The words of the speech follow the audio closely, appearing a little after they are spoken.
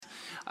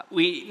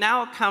We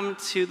now come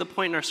to the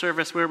point in our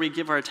service where we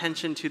give our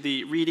attention to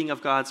the reading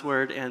of God's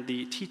Word and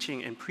the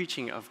teaching and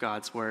preaching of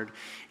God's Word.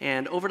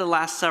 And over the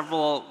last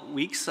several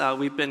weeks,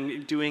 we've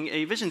been doing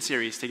a vision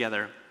series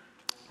together,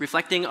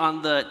 reflecting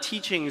on the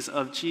teachings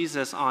of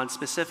Jesus on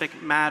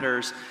specific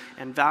matters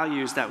and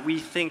values that we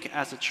think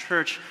as a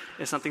church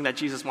is something that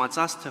Jesus wants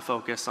us to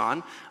focus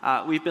on.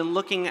 We've been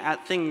looking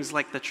at things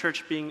like the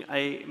church being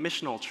a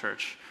missional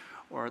church,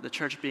 or the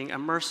church being a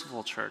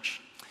merciful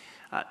church.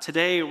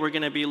 Today, we're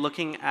going to be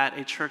looking at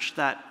a church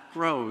that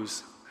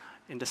grows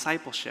in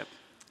discipleship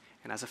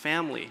and as a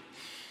family.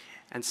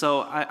 And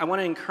so I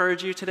want to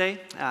encourage you today,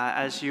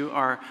 as you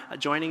are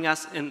joining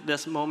us in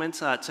this moment,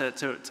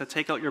 to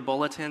take out your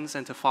bulletins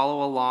and to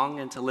follow along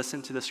and to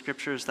listen to the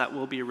scriptures that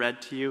will be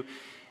read to you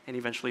and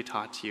eventually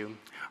taught to you.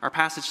 Our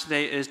passage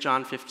today is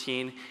John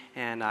 15,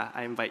 and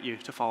I invite you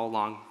to follow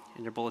along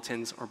in your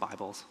bulletins or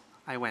Bibles.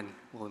 Iwen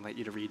will invite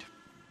you to read.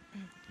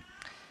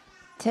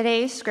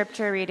 Today's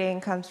scripture reading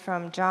comes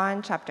from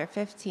John chapter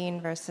 15,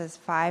 verses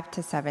 5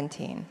 to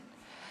 17.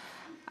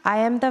 I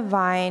am the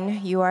vine,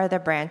 you are the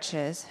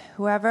branches.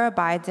 Whoever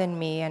abides in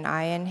me and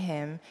I in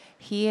him,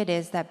 he it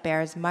is that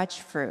bears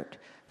much fruit.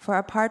 For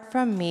apart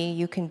from me,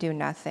 you can do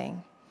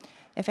nothing.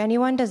 If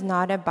anyone does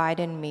not abide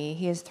in me,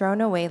 he is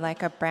thrown away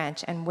like a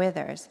branch and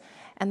withers,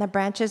 and the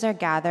branches are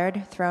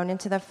gathered, thrown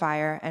into the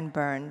fire, and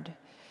burned.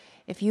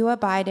 If you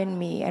abide in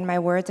me and my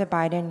words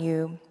abide in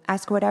you,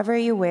 ask whatever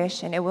you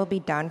wish and it will be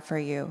done for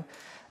you.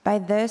 By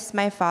this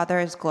my Father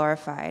is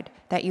glorified,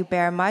 that you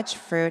bear much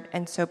fruit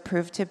and so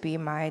prove to be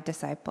my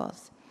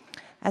disciples.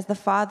 As the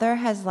Father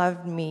has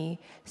loved me,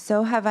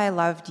 so have I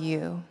loved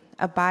you.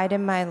 Abide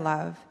in my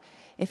love.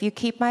 If you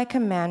keep my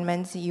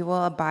commandments, you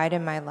will abide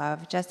in my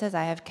love, just as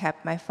I have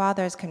kept my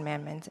Father's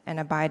commandments and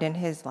abide in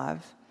his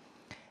love.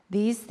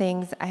 These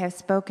things I have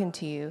spoken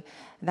to you,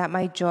 that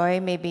my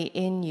joy may be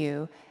in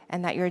you,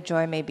 and that your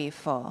joy may be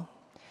full.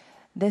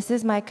 This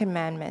is my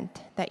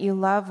commandment, that you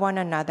love one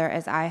another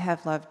as I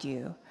have loved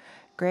you.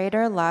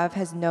 Greater love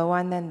has no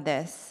one than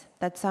this,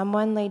 that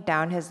someone laid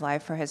down his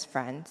life for his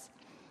friends.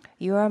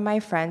 You are my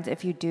friends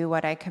if you do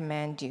what I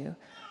command you.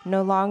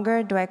 No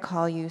longer do I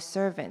call you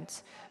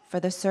servants, for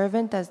the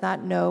servant does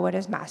not know what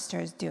his master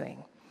is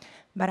doing.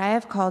 But I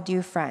have called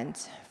you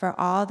friends, for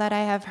all that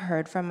I have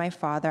heard from my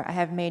Father I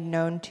have made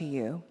known to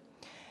you.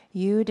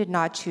 You did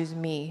not choose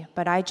me,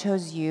 but I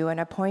chose you and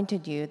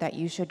appointed you that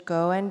you should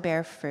go and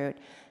bear fruit,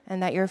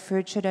 and that your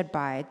fruit should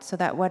abide, so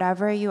that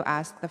whatever you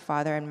ask the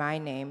Father in my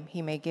name,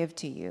 he may give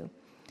to you.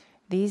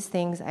 These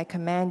things I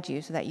command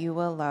you, so that you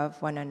will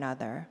love one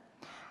another.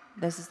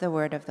 This is the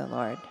word of the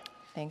Lord.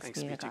 Thanks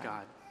be to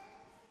God.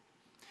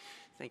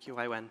 Thank you,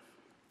 Iwen.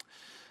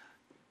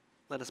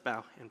 Let us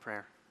bow in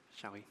prayer,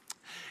 shall we?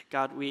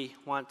 God, we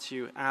want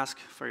to ask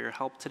for your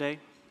help today.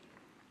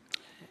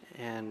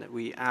 And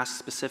we ask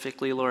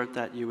specifically, Lord,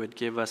 that you would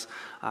give us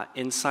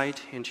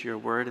insight into your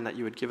word and that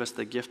you would give us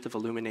the gift of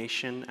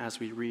illumination as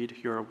we read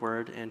your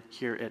word and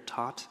hear it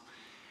taught.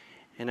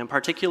 And in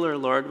particular,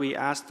 Lord, we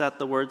ask that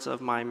the words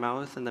of my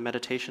mouth and the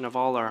meditation of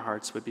all our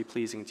hearts would be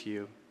pleasing to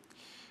you.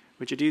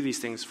 Would you do these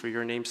things for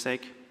your name's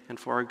sake and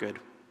for our good?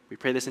 We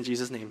pray this in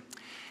Jesus' name.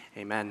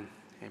 Amen.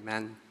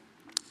 Amen.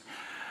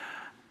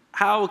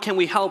 How can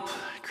we help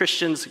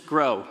Christians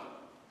grow?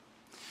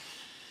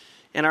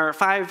 In our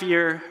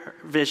 5-year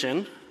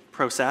vision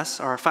process,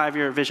 our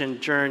 5-year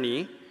vision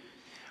journey,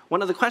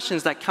 one of the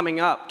questions that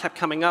kept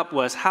coming up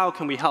was, how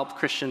can we help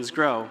Christians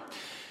grow?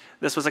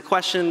 This was a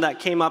question that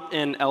came up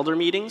in elder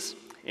meetings,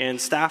 in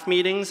staff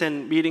meetings,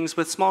 and meetings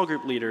with small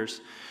group leaders.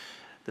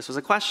 This was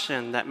a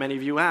question that many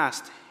of you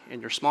asked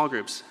in your small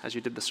groups as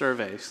you did the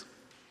surveys.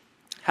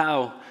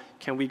 How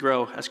can we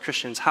grow as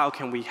Christians? How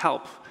can we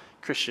help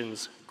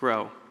Christians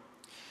grow?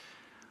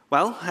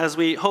 Well, as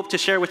we hope to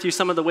share with you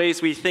some of the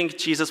ways we think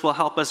Jesus will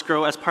help us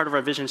grow as part of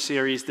our vision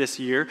series this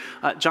year,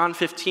 John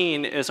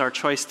 15 is our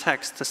choice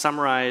text to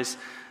summarize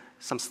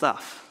some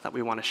stuff that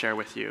we want to share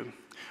with you.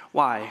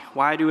 Why?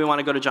 Why do we want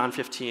to go to John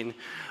 15?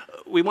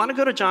 We want to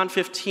go to John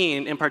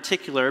 15 in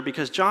particular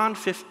because John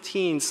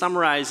 15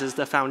 summarizes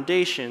the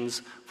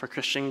foundations for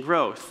Christian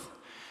growth,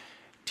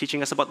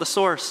 teaching us about the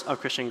source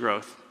of Christian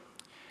growth,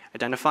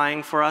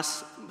 identifying for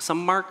us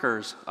some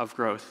markers of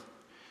growth.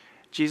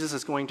 Jesus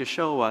is going to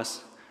show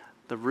us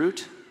the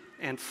root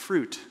and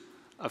fruit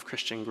of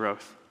Christian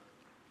growth.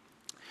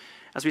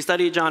 As we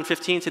study John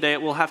 15 today,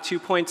 we'll have 2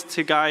 points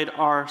to guide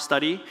our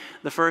study.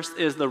 The first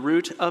is the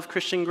root of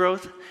Christian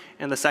growth,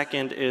 and the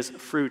second is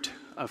fruit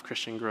of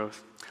Christian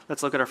growth.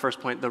 Let's look at our first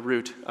point, the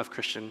root of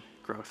Christian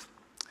growth.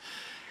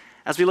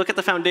 As we look at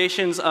the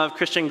foundations of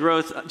Christian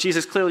growth,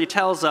 Jesus clearly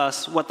tells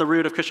us what the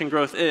root of Christian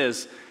growth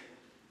is.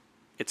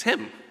 It's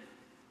him.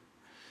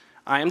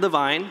 I am the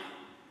vine,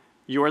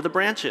 you are the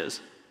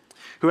branches.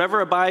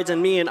 Whoever abides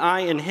in me and I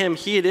in him,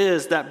 he it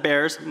is that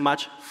bears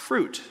much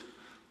fruit.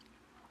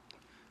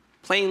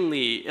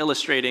 Plainly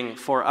illustrating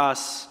for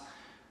us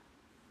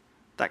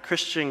that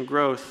Christian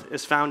growth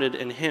is founded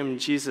in him,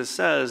 Jesus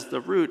says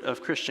the root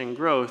of Christian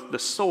growth, the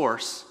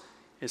source,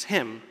 is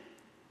him.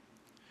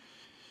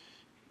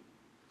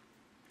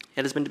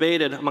 It has been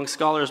debated among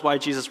scholars why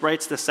Jesus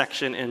writes this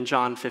section in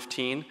John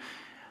 15,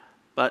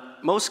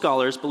 but most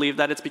scholars believe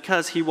that it's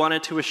because he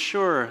wanted to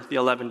assure the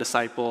 11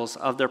 disciples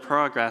of their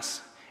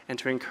progress and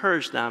to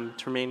encourage them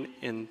to remain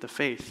in the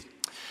faith.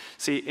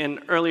 See, in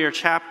earlier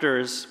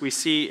chapters, we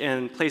see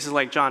in places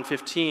like John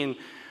 15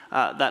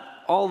 that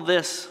all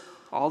this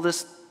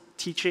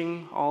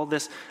teaching, all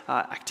this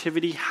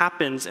activity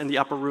happens in the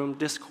upper room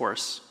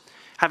discourse.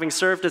 Having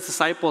served his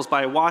disciples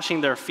by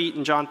washing their feet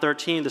in John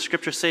 13, the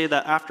scriptures say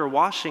that after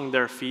washing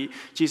their feet,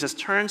 Jesus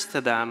turns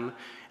to them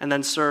and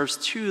then serves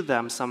to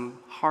them some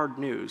hard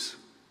news.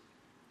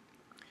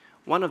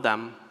 One of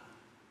them,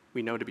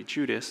 we know to be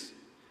Judas,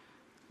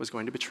 was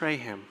going to betray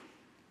him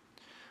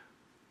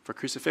for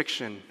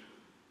crucifixion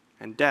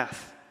and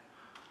death.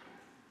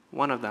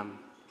 One of them,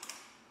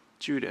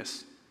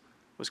 Judas,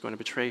 was going to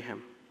betray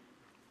him.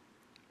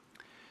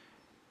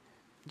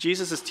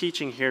 Jesus'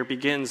 teaching here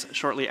begins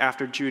shortly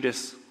after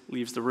Judas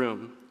leaves the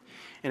room.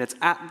 And it's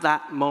at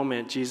that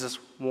moment Jesus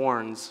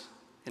warns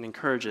and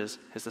encourages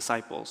his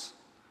disciples.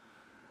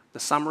 The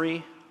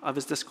summary of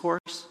his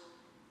discourse: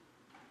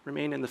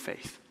 remain in the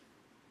faith.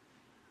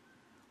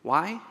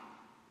 Why?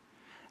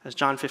 As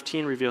John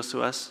 15 reveals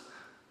to us,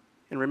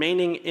 in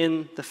remaining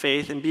in the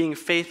faith and being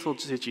faithful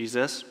to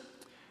Jesus,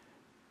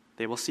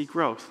 they will see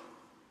growth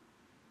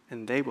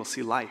and they will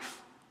see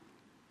life.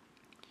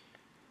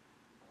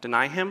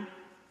 Deny him,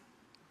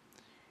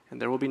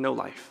 and there will be no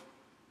life,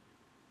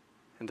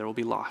 and there will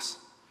be loss.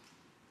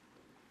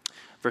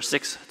 Verse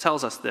 6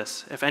 tells us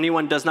this: if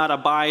anyone does not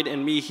abide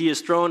in me, he is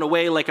thrown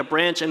away like a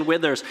branch and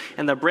withers,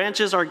 and the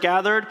branches are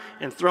gathered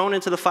and thrown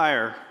into the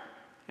fire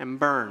and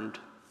burned.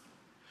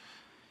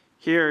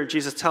 Here,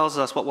 Jesus tells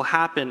us what will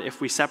happen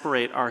if we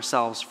separate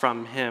ourselves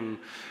from him.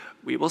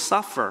 We will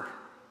suffer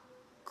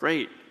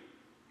great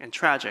and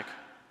tragic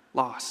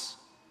loss.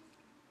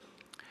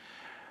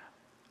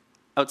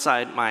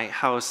 Outside my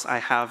house, I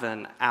have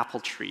an apple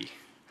tree.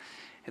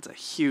 It's a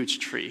huge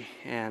tree,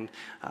 and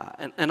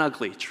an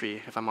ugly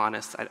tree, if I'm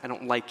honest. I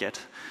don't like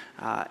it.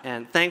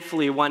 And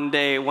thankfully, one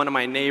day, one of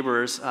my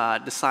neighbors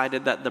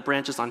decided that the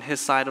branches on his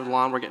side of the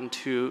lawn were getting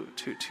too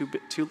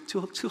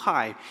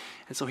high.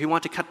 And so he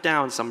wanted to cut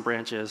down some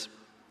branches.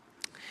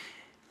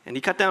 And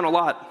he cut down a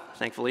lot,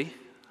 thankfully.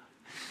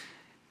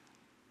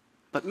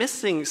 But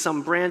missing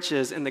some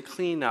branches in the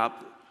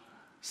cleanup,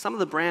 some of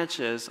the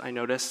branches, I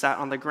noticed, sat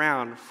on the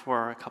ground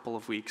for a couple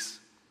of weeks.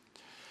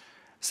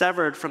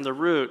 Severed from the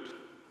root,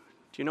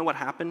 do you know what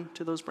happened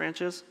to those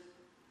branches?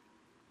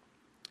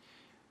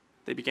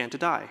 They began to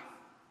die.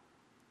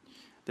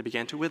 They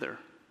began to wither.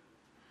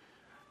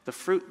 The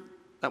fruit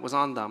that was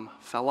on them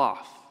fell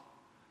off.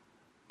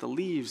 The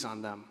leaves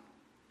on them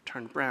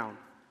turned brown.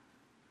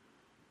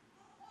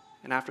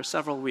 And after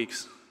several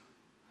weeks,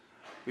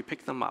 we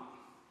picked them up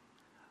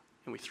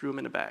and we threw them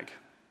in a bag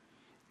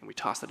and we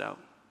tossed it out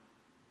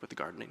with the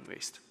gardening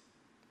waste.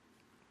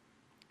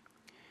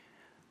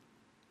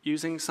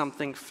 Using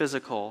something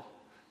physical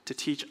to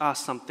teach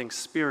us something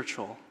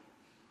spiritual.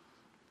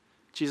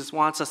 Jesus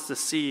wants us to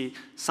see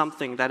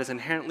something that is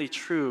inherently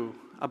true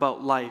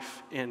about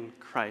life in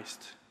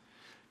Christ.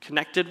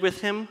 Connected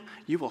with him,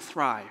 you will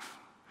thrive.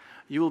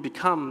 You will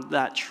become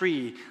that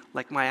tree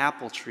like my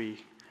apple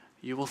tree.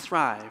 You will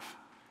thrive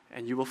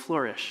and you will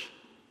flourish.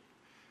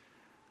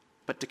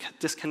 But to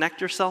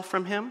disconnect yourself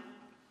from him,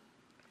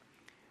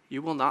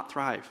 you will not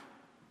thrive.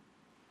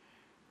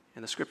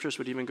 And the scriptures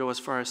would even go as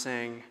far as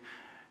saying,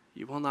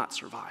 you will not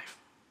survive.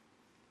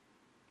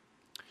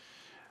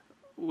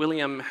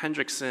 William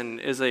Hendrickson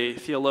is a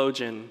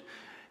theologian,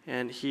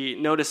 and he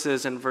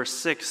notices in verse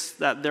 6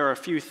 that there are a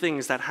few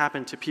things that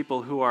happen to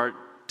people who are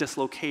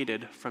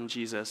dislocated from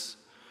Jesus.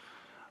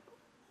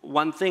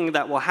 One thing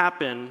that will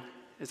happen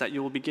is that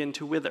you will begin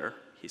to wither,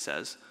 he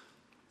says.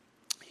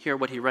 Hear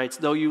what he writes: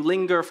 though you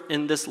linger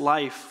in this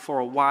life for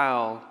a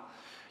while,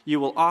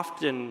 you will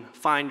often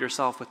find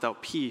yourself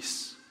without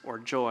peace or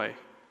joy.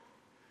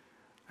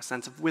 A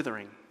sense of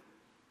withering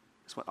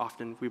is what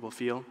often we will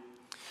feel.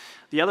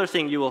 The other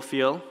thing you will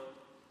feel,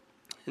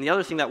 and the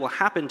other thing that will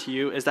happen to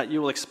you, is that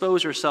you will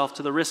expose yourself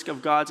to the risk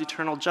of God's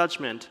eternal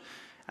judgment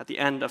at the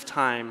end of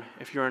time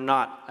if you are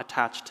not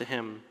attached to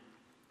him.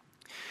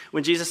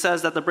 When Jesus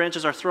says that the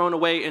branches are thrown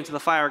away into the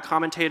fire,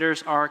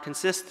 commentators are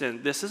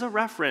consistent. This is a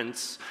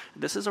reference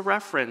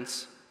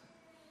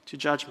to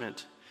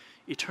judgment,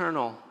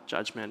 eternal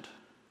judgment.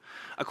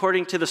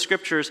 According to the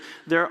scriptures,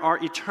 there are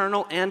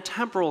eternal and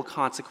temporal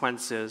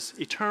consequences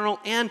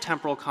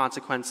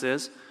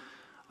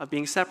of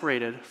being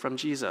separated from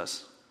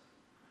Jesus.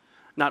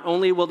 Not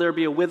only will there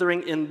be a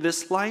withering in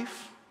this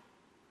life,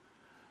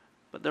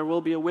 but there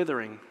will be a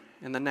withering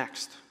in the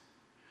next,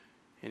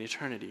 in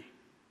eternity.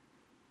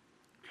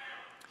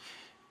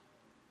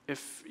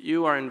 If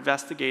you are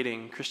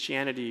investigating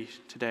Christianity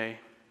today,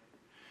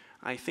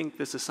 I think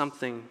this is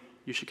something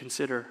you should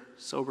consider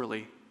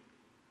soberly.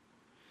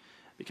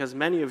 Because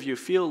many of you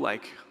feel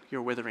like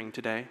you're withering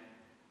today.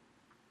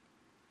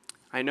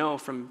 I know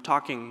from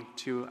talking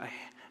to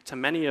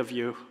many of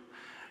you,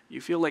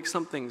 you feel like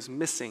something's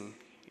missing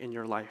in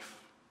your life.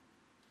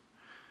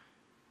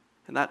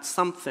 And that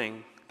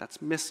something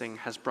that's missing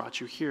has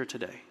brought you here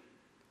today.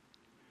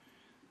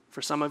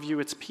 For some of you,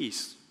 it's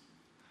peace.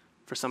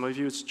 For some of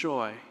you, it's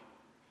joy.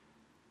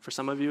 For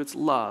some of you, it's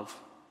love.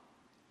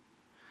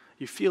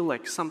 You feel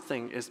like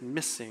something is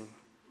missing.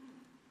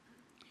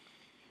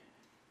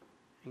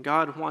 And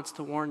God wants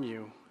to warn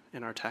you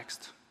in our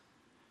text.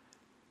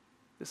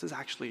 This is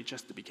actually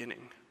just the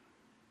beginning.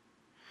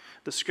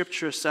 The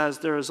scripture says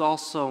there is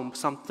also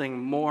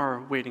something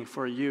more waiting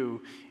for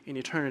you in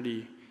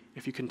eternity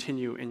if you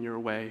continue in your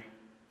way.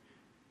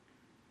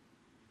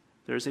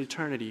 There is an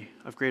eternity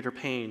of greater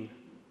pain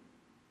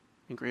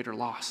and greater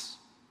loss.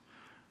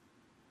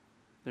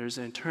 There is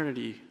an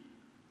eternity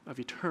of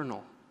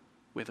eternal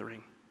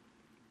withering.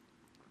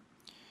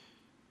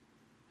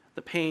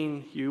 The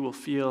pain you will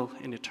feel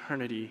in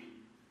eternity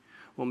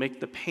will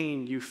make the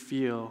pain you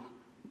feel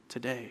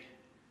today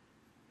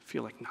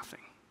feel like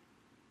nothing.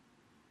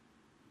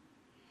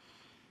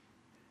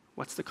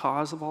 What's the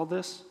cause of all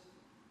this?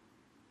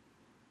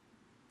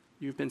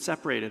 You've been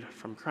separated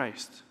from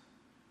Christ.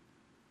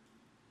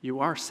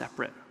 You are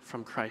separate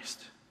from Christ.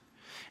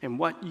 And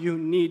what you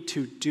need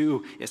to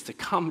do is to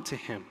come to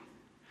him,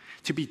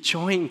 to be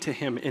joined to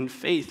him in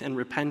faith and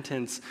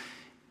repentance.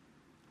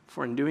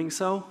 For in doing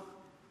so,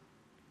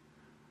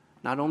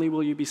 not only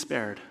will you be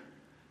spared,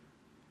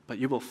 but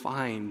you will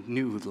find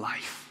new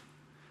life,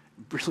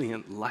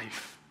 brilliant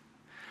life.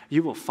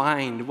 You will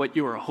find what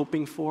you are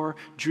hoping for,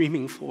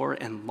 dreaming for,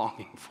 and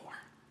longing for.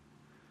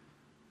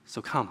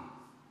 So come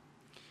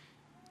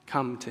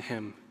to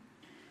him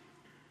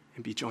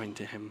and be joined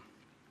to him.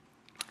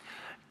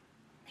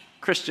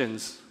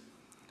 Christians,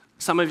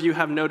 some of you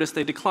have noticed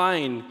a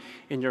decline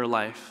in your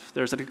life.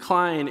 There's a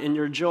decline in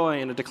your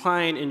joy and a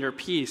decline in your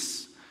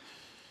peace.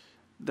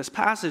 This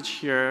passage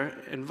here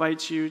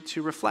invites you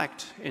to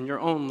reflect in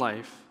your own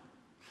life.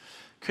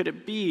 Could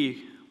it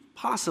be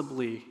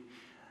possibly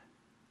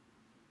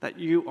that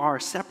you are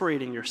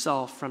separating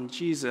yourself from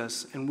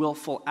Jesus in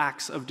willful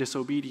acts of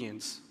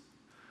disobedience,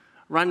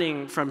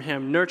 running from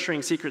him,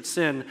 nurturing secret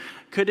sin?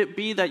 Could it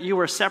be that you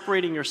are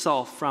separating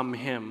yourself from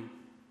him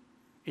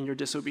in your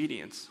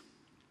disobedience?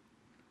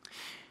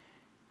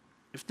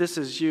 If this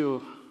is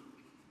you,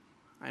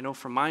 I know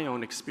from my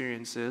own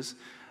experiences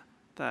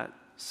that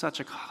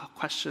such a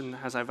question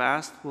as I've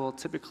asked will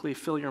typically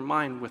fill your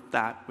mind with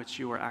that which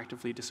you are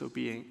actively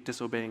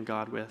disobeying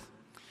God with.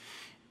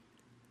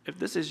 If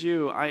this is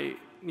you, I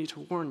need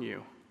to warn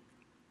you.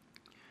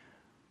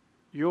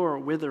 Your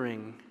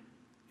withering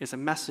is a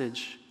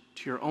message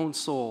to your own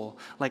soul,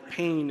 like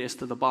pain is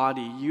to the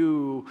body.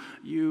 You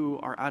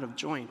are out of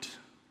joint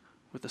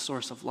with the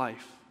source of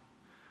life.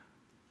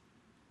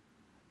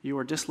 You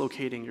are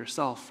dislocating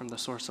yourself from the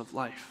source of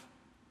life.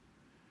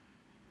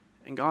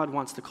 And God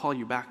wants to call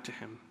you back to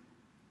him.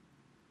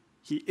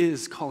 He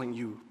is calling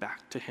you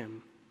back to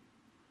him.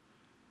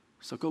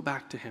 So go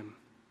back to him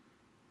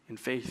in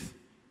faith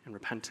and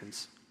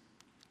repentance.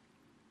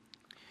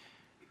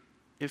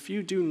 If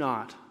you do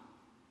not,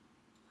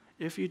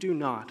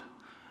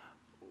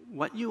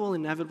 what you will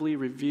inevitably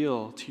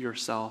reveal to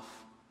yourself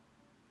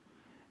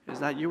is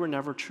that you were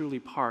never truly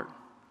part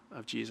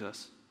of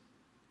Jesus.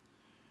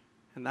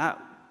 And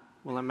that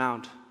will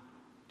amount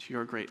to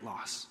your great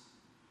loss,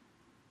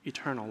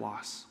 eternal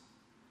loss.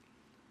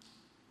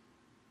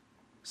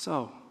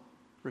 So,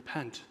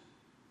 repent,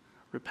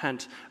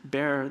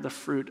 bear the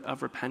fruit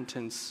of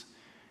repentance,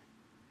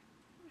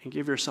 and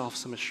give yourself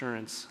some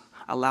assurance.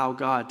 Allow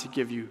God to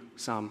give you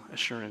some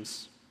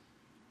assurance.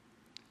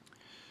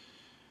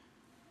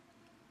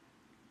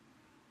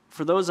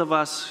 For those of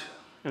us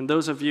and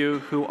those of you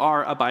who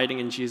are abiding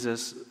in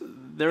Jesus,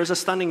 there is a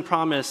stunning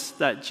promise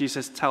that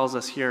Jesus tells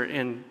us here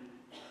in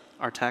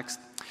our text.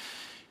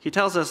 He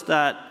tells us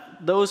that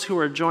those who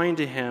are joined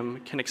to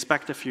him can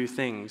expect a few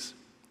things.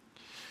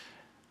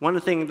 One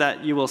thing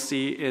that you will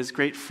see is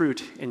great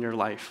fruit in your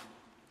life.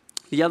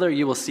 The other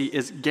you will see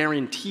is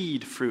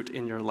guaranteed fruit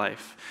in your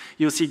life.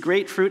 You will see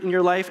great fruit in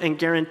your life and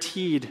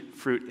guaranteed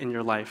fruit in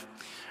your life.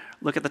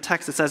 Look at the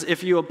text. It says,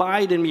 if you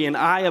abide in me and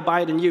I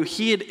abide in you,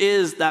 he it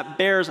is that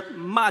bears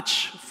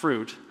much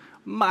fruit,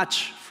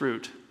 much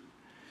fruit.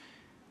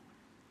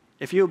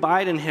 If you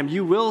abide in him,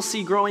 you will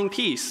see growing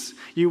peace,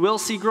 you will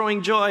see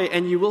growing joy,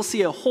 and you will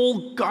see a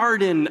whole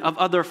garden of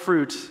other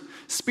fruit,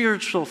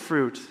 spiritual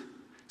fruit,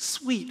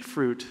 sweet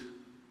fruit.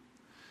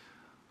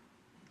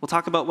 We'll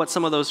talk about what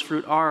some of those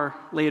fruit are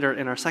later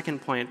in our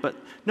second point, but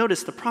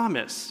notice the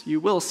promise.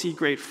 You will see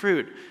great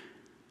fruit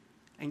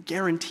and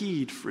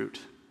guaranteed fruit.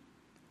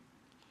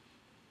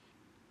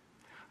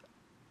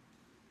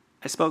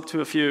 I spoke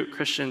to a few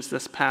Christians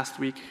this past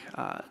week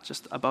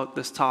just about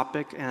this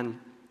topic, and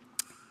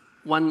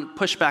one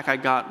pushback I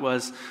got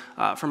was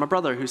from a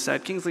brother who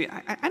said, Kingsley,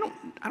 I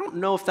don't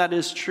know if that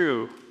is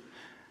true.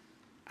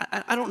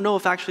 I don't know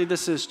if actually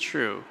this is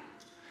true.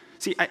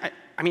 See, I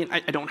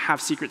don't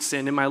have secret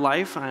sin in my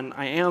life, and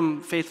I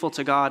am faithful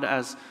to God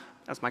as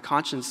my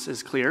conscience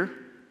is clear,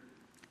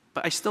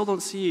 but I still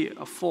don't see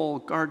a full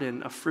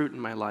garden of fruit in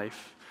my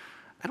life.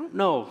 I don't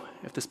know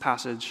if this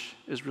passage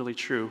is really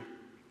true.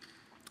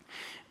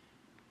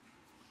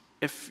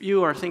 if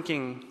you are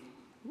thinking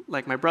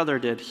like my brother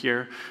did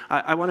here,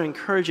 I want to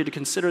encourage you to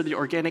consider the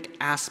organic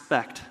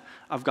aspect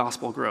of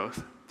gospel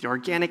growth. The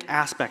organic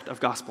aspect of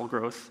gospel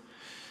growth.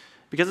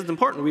 Because it's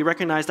important. We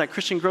recognize that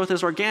Christian growth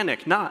is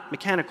organic, not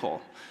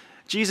mechanical.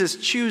 Jesus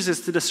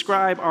chooses to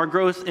describe our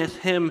growth in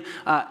him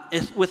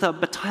with a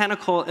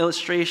botanical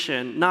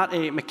illustration, not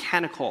a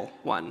mechanical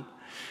one.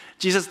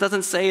 Jesus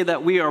doesn't say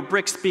that we are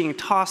bricks being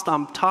tossed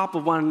on top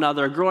of one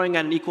another, growing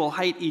at an equal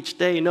height each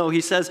day. No,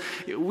 he says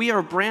we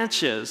are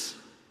branches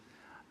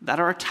that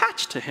are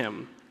attached to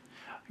him,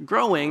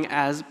 growing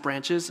as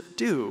branches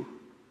do.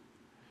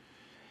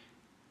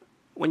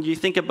 When you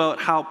think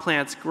about how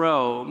plants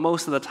grow,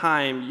 most of the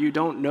time you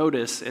don't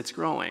notice it's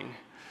growing.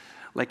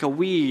 Like a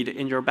weed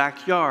in your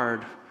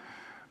backyard,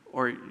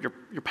 or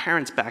your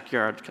parents'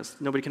 backyard, because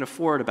nobody can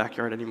afford a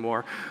backyard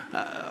anymore.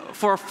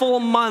 For a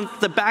full month,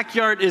 the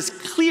backyard is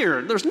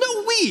clear. There's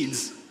no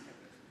weeds.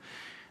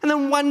 And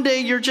then one day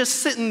you're just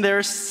sitting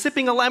there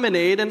sipping a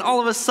lemonade, and all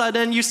of a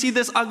sudden you see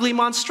this ugly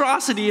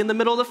monstrosity in the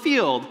middle of the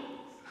field.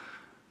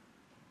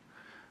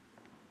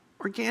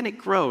 Organic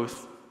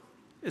growth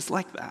is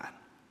like that.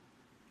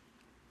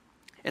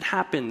 It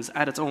happens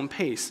at its own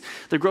pace.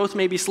 The growth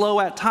may be slow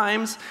at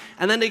times,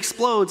 and then it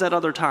explodes at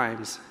other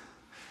times.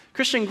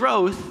 Christian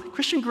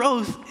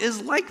growth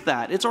is like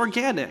that. It's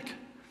organic.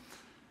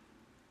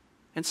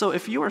 And so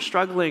if you are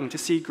struggling to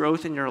see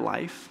growth in your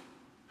life,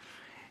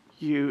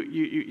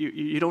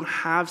 you don't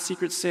have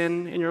secret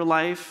sin in your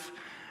life,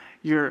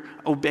 you're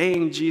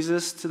obeying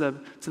Jesus to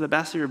the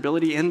best of your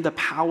ability in the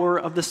power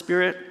of the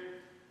Spirit,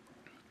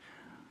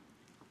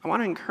 I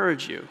want to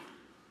encourage you.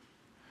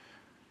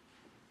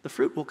 The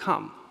fruit will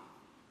come.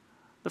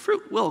 The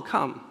fruit will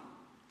come.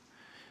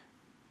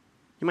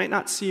 You might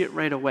not see it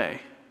right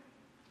away,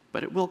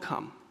 but it will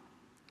come.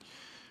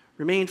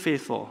 Remain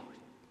faithful.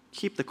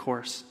 Keep the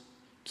course.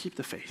 Keep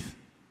the faith.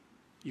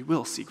 You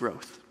will see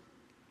growth.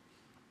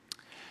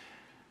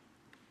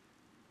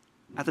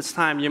 At this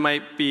time, you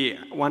might be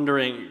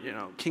wondering,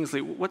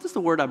 Kingsley, what does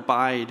the word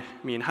abide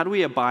mean? How do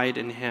we abide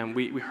in him?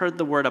 We heard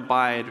the word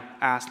abide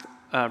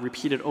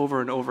repeated over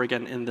and over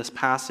again in this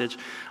passage.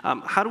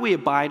 How do we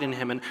abide in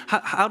him? And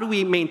how do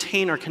we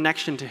maintain our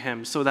connection to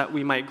him so that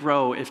we might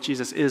grow if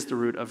Jesus is the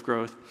root of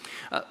growth?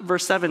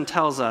 Verse 7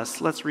 tells us,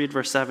 let's read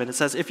verse 7. It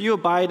says, "If you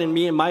abide in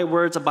me and my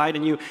words abide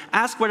in you,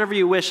 ask whatever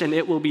you wish and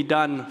it will be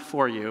done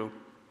for you."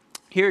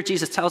 Here,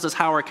 Jesus tells us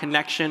how our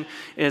connection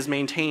is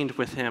maintained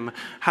with him,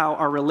 how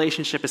our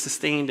relationship is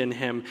sustained in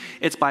him.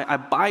 It's by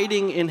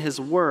abiding in his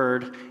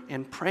word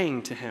and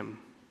praying to him,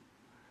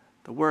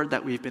 the word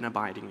that we've been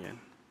abiding in.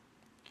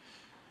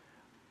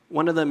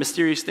 One of the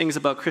mysterious things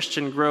about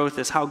Christian growth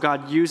is how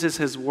God uses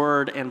his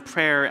word and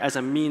prayer as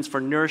a means for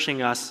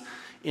nourishing us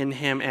in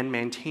him and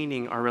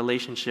maintaining our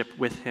relationship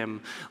with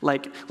him.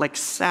 Like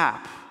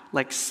sap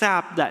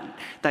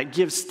that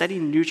gives steady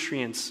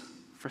nutrients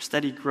for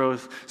steady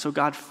growth. So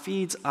God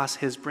feeds us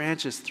his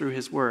branches through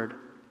his word.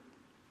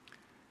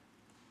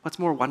 What's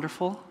more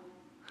wonderful?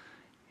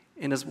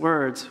 In his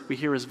words, we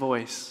hear his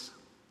voice.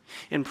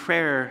 In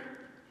prayer,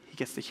 he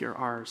gets to hear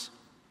ours.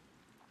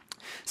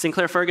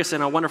 Sinclair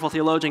Ferguson, a wonderful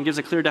theologian, gives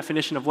a clear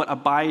definition of what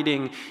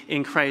abiding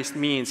in Christ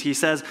means. He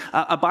says,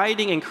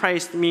 abiding in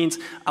Christ means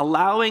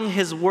allowing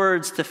his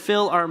words to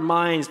fill our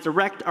minds,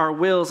 direct our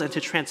wills, and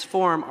to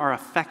transform our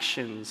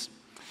affections.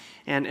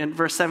 And in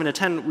verse 7 to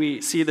 10,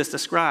 we see this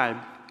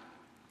described.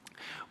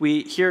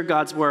 We hear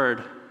God's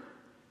word,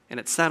 and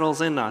it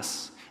settles in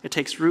us. It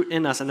takes root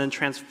in us and then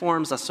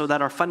transforms us so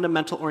that our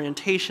fundamental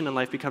orientation in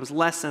life becomes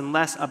less and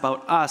less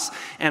about us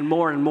and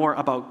more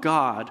about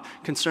God.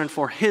 Concerned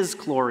for his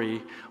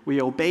glory,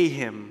 we obey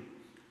him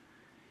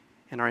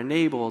and are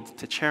enabled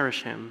to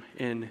cherish him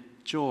in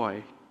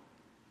joy.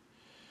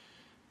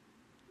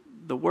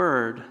 The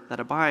word that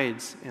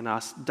abides in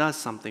us does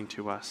something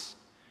to us,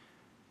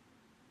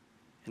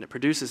 and it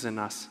produces in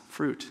us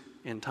fruit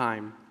in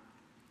time.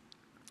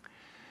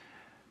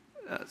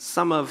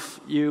 Some of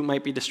you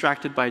might be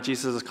distracted by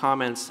Jesus'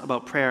 comments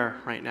about prayer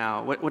right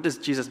now. What does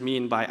Jesus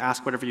mean by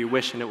ask whatever you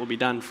wish and it will be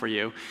done for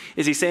you?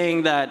 Is he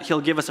saying that he'll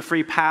give us a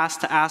free pass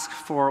to ask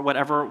for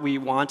whatever we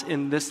want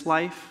in this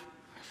life?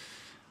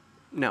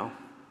 No.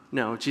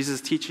 Jesus'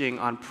 teaching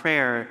on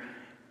prayer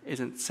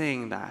isn't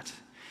saying that,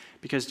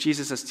 because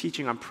Jesus'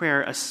 teaching on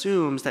prayer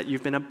assumes that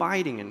you've been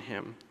abiding in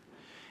him.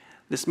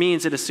 This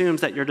means it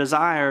assumes that your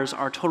desires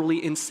are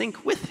totally in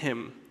sync with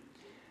him.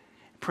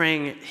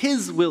 Praying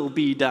his will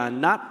be done,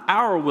 not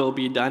our will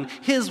be done,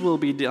 his will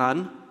be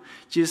done.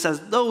 Jesus says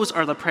those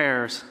are the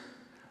prayers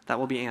that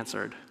will be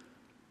answered.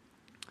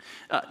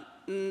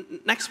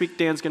 Next week,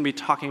 Dan's going to be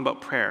talking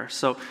about prayer.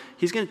 So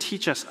he's going to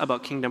teach us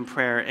about kingdom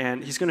prayer,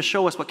 and he's going to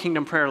show us what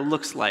kingdom prayer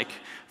looks like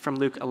from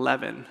Luke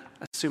 11,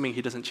 assuming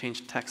he doesn't change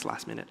the text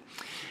last minute.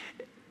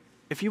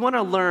 If you want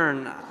to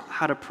learn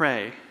how to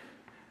pray,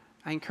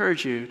 I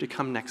encourage you to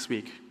come next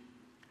week.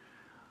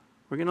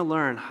 We're going to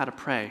learn how to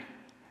pray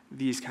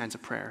these kinds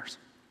of prayers.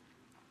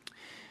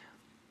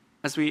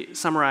 As we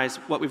summarize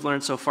what we've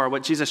learned so far,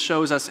 what Jesus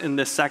shows us in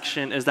this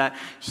section is that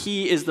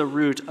he is the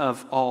root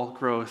of all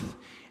growth.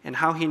 And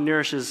how he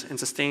nourishes and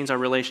sustains our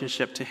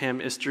relationship to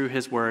him is through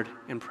his word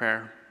and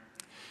prayer.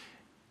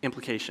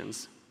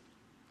 Implications.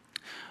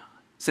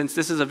 Since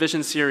this is a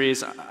vision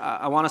series,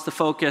 I want us to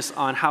focus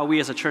on how we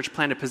as a church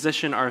plan to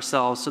position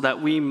ourselves so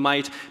that we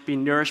might be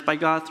nourished by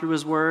God through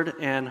his word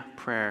and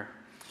prayer.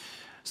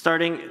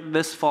 Starting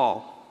this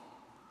fall,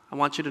 I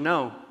want you to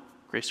know,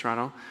 Grace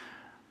Toronto,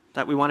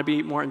 that we want to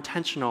be more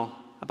intentional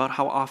about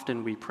how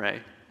often we pray.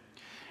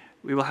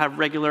 We will have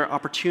regular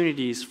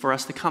opportunities for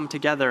us to come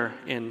together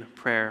in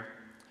prayer.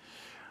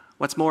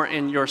 What's more,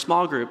 in your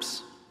small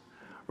groups,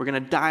 we're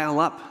going to dial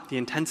up the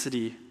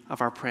intensity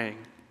of our praying.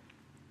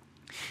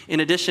 In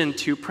addition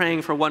to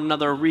praying for one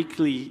another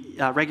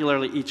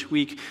regularly each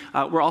week,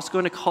 we're also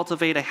going to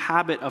cultivate a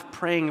habit of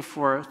praying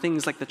for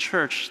things like the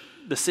church,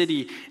 the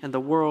city, and the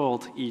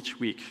world each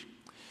week.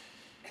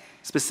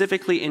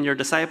 Specifically in your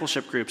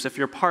discipleship groups, if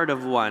you're part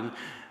of one,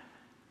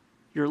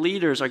 your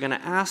leaders are going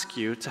to ask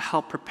you to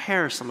help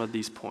prepare some of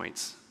these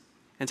points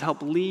and to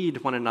help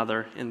lead one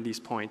another in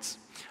these points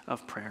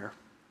of prayer.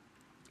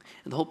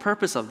 And the whole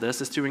purpose of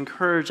this is to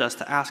encourage us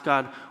to ask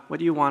God, what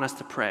do you want us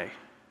to pray?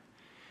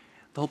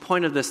 The whole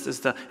point of this is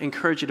to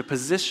encourage you to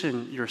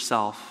position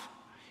yourself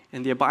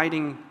in the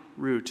abiding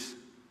root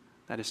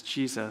that is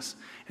Jesus,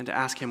 and to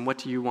ask him, what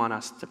do you want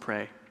us to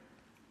pray?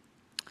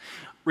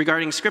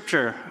 Regarding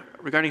Scripture,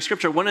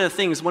 one of the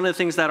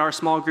things that our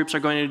small groups are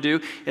going to do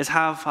is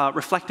have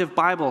reflective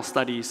Bible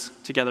studies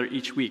together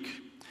each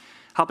week.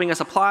 Helping us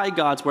apply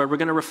God's word, we're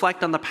going to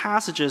reflect on the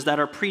passages that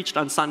are preached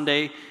on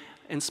Sunday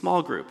in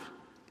small group.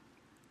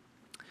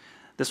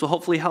 This will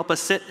hopefully help us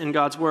sit in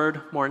God's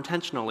word more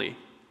intentionally.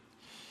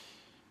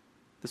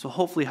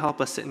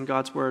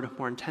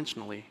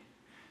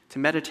 To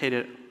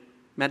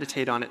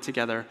meditate on it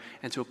together,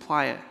 and to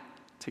apply it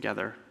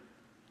together.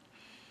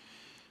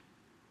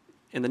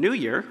 In the new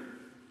year,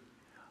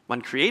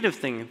 one creative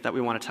thing that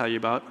we want to tell you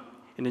about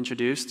and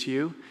introduce to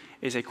you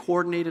is a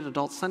coordinated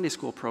adult Sunday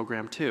school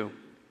program too.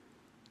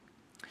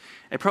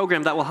 A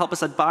program that will help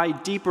us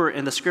abide deeper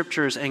in the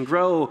scriptures and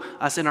grow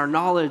us in our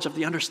knowledge of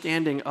the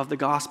understanding of the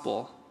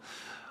gospel.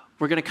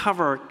 We're going to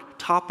cover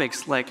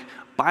topics like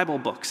Bible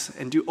books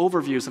and do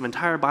overviews of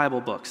entire Bible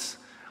books.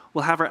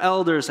 We'll have our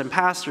elders and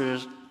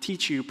pastors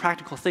teach you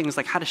practical things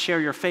like how to share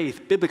your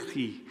faith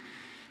biblically,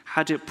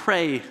 how to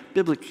pray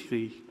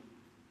biblically.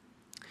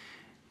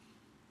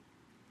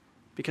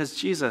 Because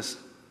Jesus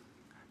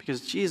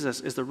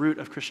is the root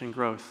of Christian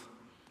growth.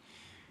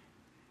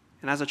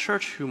 And as a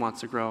church who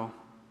wants to grow,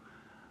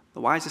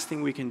 the wisest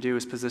thing we can do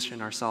is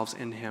position ourselves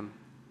in him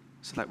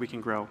so that we can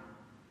grow.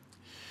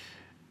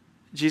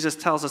 Jesus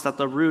tells us that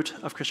the root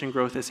of Christian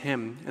growth is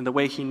him, and the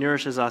way he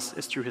nourishes us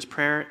is through his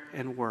prayer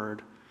and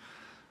word.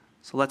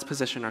 So let's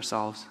position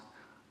ourselves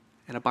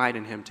and abide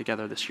in him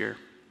together this year.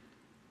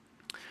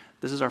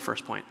 This is our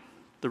first point,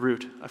 the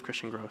root of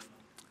Christian growth.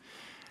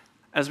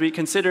 As we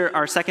consider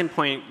our second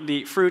point,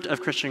 the fruit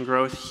of Christian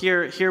growth,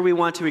 here we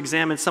want to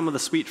examine some of the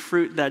sweet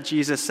fruit that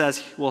Jesus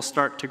says will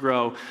start to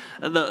grow.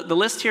 The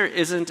list here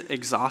isn't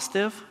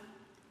exhaustive,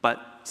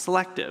 but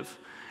selective.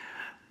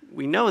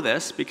 We know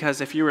this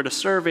because if you were to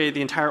survey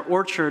the entire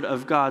orchard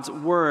of God's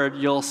word,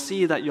 you'll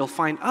see that you'll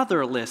find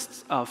other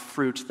lists of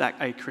fruit that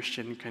a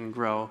Christian can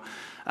grow.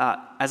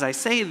 As I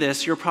say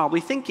this, you're probably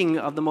thinking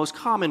of the most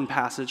common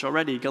passage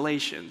already,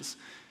 Galatians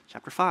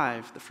chapter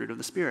 5, the fruit of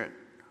the Spirit.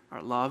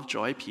 Are love,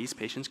 joy, peace,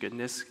 patience,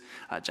 goodness,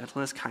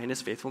 gentleness,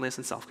 kindness, faithfulness,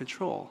 and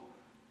self-control.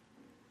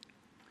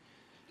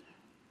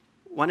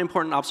 One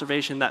important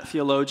observation that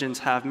theologians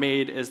have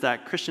made is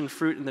that Christian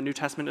fruit in the New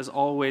Testament is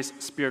always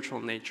spiritual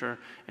in nature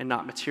and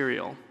not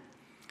material.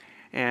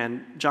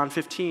 And John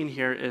 15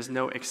 here is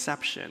no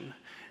exception.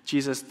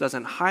 Jesus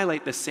doesn't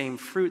highlight the same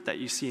fruit that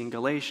you see in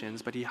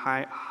Galatians, but he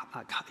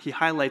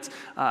highlights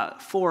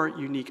 4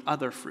 unique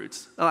other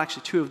fruits. Well,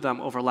 actually, 2 of them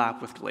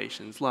overlap with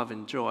Galatians, love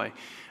and joy.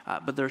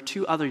 But there are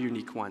 2 other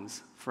unique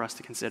ones for us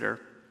to consider.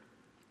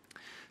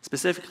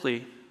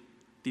 Specifically,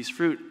 these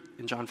fruit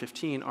in John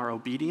 15 are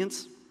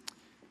obedience,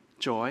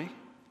 joy,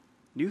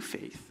 new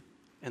faith,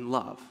 and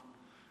love.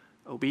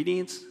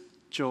 Obedience,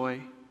 joy,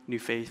 new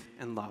faith,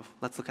 and love.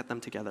 Let's look at them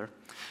together.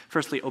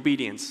 Firstly,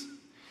 obedience.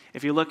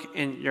 If you look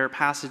in your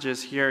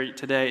passages here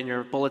today in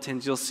your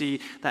bulletins, you'll see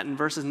that in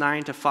verses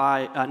 9 to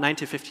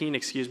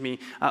 15,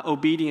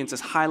 obedience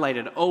is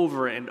highlighted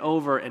over and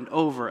over and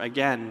over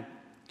again.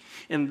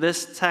 In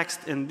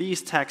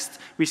these texts,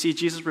 we see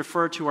Jesus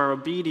refer to our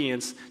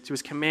obedience to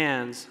his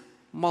commands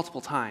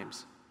multiple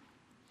times.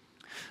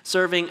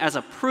 Serving as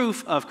a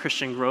proof of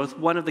Christian growth,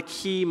 one of the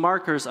key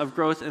markers of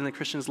growth in the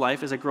Christian's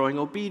life is a growing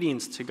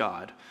obedience to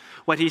God.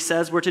 What he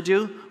says we're to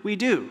do, we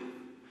do.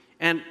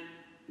 And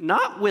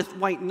not with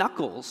white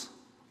knuckles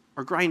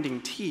or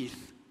grinding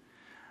teeth,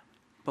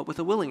 but with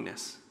a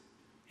willingness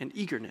and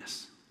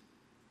eagerness.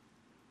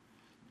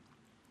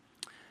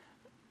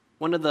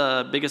 One of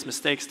the biggest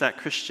mistakes that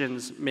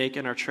Christians make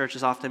in our church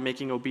is often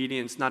making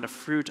obedience not a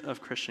fruit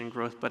of Christian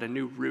growth, but a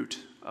new root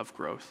of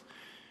growth.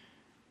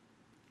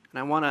 And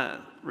I want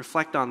to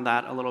reflect on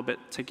that a little bit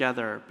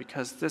together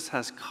because this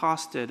has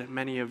costed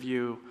many of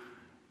you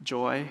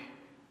joy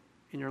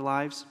in your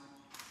lives.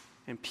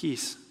 and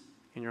peace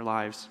in your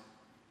lives.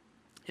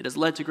 It has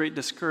led to great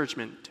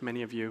discouragement to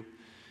many of you.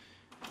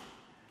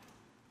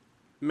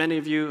 Many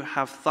of you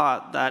have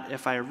thought that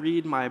if I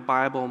read my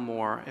Bible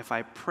more, if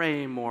I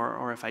pray more,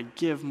 or if I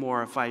give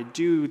more, if I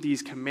do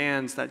these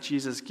commands that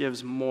Jesus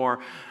gives more,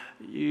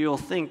 you'll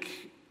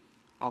think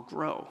I'll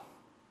grow.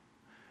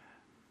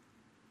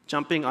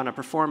 Jumping on a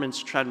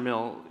performance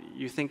treadmill,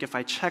 you think if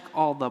I check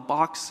all the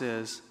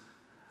boxes,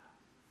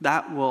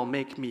 that will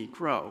make me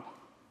grow.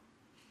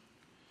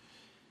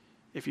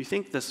 If you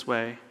think this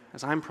way,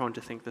 as I'm prone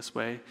to think this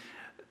way,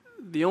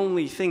 the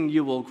only thing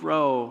you will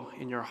grow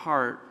in your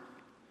heart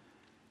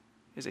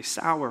is a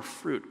sour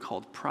fruit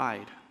called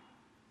pride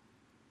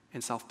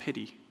and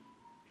self-pity.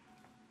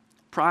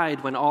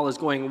 Pride when all is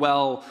going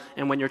well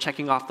and when you're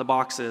checking off the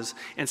boxes,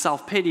 and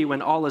self-pity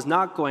when all is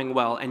not going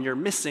well and you're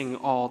missing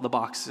all the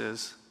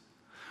boxes.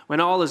 When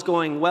all is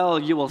going well,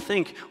 we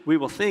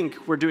will think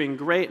we're doing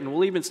great, and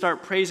we'll even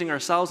start praising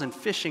ourselves and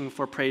fishing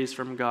for praise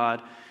from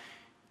God.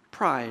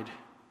 Pride.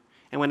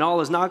 And when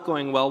all is not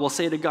going well, we'll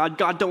say to God,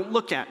 God, don't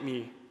look at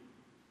me.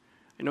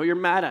 I know you're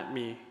mad at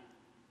me.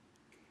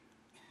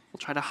 We'll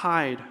try to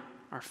hide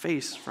our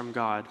face from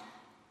God.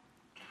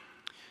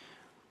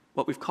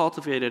 What we've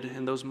cultivated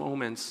in those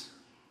moments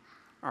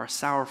are a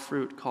sour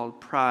fruit called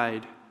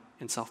pride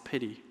and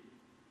self-pity.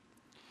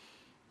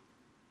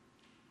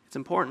 It's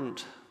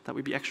important that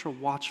we be extra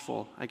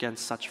watchful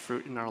against such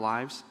fruit in our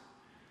lives,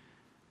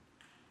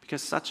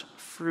 because such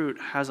fruit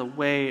has a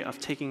way of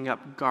taking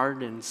up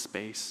garden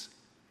space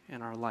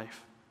in our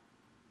life.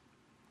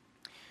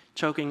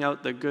 Choking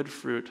out the good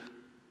fruit,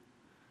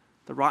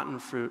 the rotten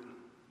fruit,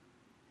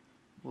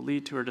 will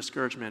lead to our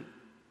discouragement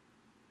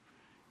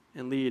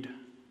and lead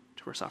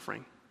to our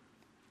suffering.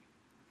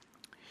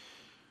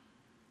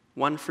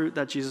 One fruit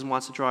that Jesus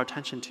wants to draw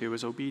attention to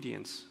is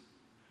obedience.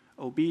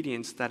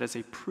 Obedience that is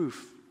a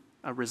proof,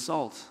 a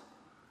result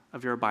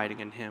of your abiding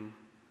in him.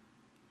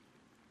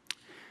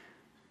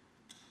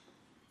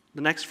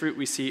 The next fruit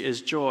we see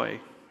is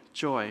joy.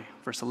 Joy,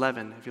 verse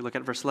 11. If you look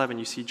at verse 11,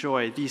 you see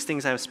joy. These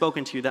things I have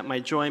spoken to you, that my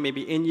joy may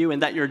be in you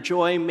and that your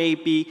joy may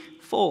be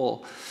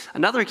full.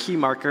 Another key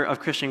marker of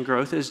Christian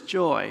growth is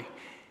joy,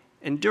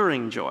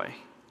 enduring joy,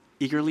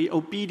 eagerly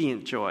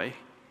obedient joy,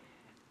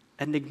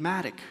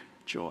 enigmatic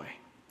joy.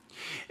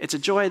 It's a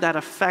joy that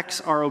affects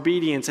our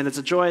obedience, and it's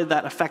a joy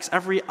that affects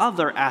every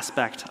other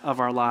aspect of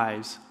our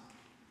lives.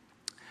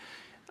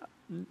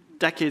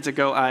 Decades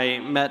ago, I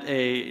met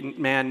a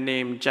man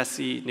named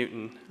Jesse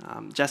Newton.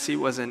 Jesse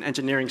was an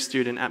engineering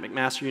student at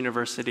McMaster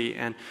University,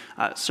 and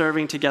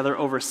serving together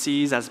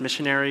overseas as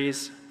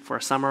missionaries for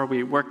a summer,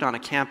 we worked on a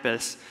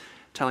campus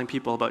telling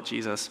people about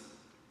Jesus.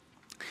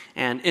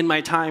 And in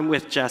my time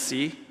with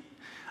Jesse,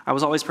 I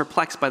was always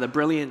perplexed by the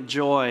brilliant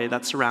joy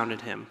that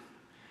surrounded him.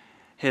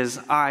 His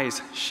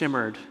eyes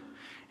shimmered,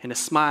 and his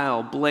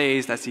smile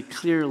blazed as he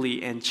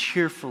clearly and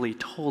cheerfully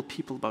told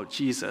people about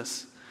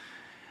Jesus.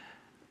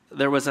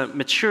 There was a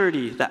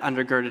maturity that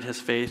undergirded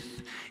his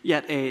faith,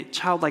 yet a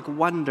childlike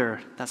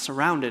wonder that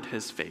surrounded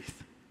his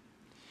faith.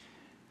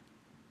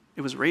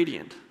 It was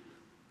radiant.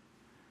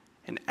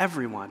 And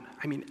everyone,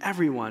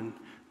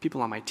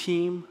 people on my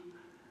team,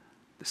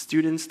 the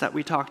students that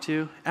we talked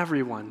to,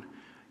 everyone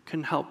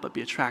couldn't help but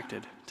be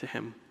attracted to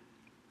him.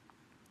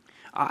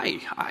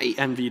 I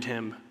envied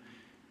him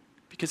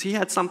because he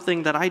had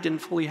something that I didn't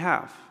fully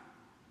have.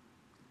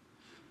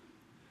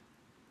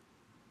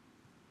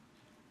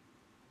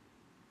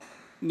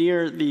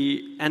 Near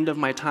the end of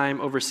my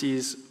time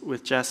overseas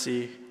with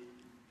Jesse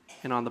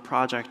and on the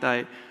project,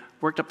 I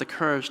worked up the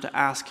courage to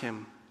ask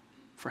him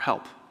for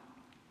help.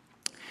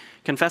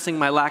 Confessing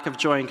my lack of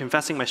joy and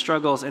confessing my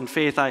struggles in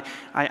faith, I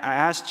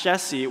asked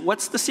Jesse,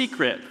 what's the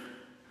secret?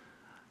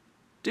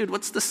 Dude,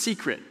 what's the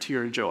secret to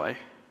your joy?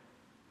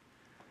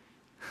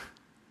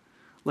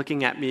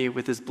 Looking at me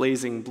with his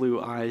blazing blue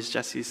eyes,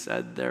 Jesse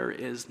said, there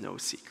is no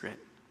secret.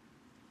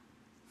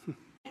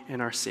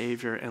 In our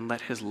Savior, and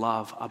let his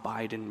love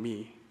abide in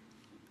me.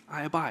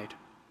 I abide.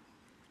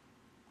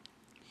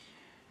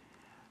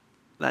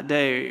 That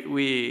day,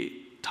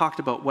 we talked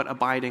about what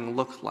abiding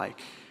looked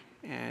like,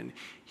 and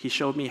he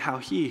showed me how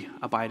he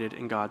abided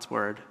in God's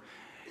word.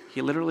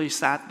 He literally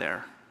sat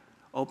there,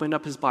 opened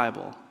up his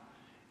Bible,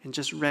 and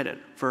just read it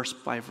verse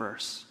by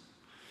verse.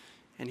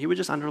 And he would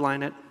just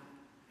underline it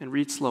and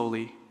read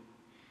slowly.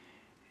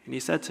 And he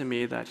said to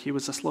me that he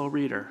was a slow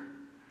reader.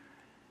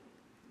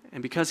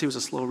 And because he was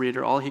a slow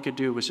reader, all he could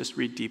do was just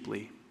read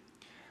deeply.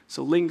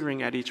 So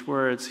lingering at each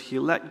word, he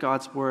let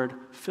God's word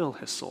fill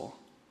his soul.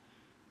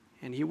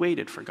 And he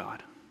waited for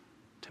God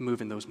to move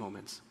in those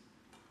moments.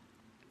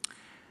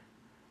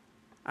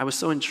 I was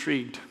so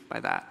intrigued by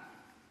that.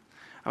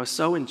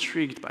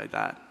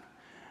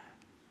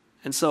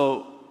 And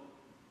so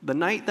the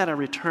night that I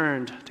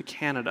returned to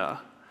Canada,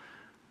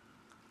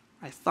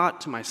 I thought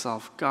to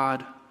myself,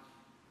 God,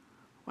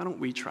 why don't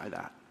we try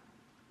that?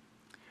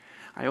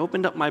 I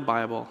opened up my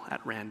Bible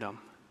at random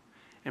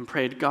and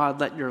prayed, God,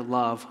 let your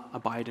love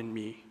abide in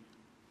me.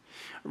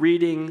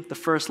 Reading the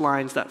first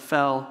lines that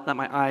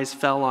my eyes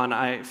fell on,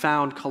 I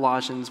found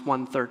Colossians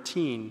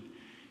 1:13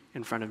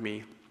 in front of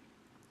me.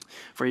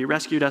 For he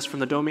rescued us from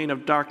the domain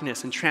of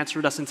darkness and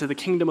transferred us into the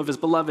kingdom of his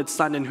beloved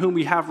Son, in whom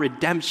we have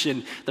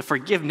redemption, the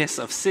forgiveness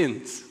of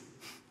sins.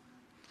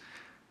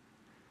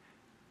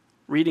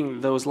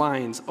 Reading those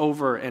lines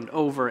over and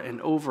over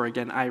and over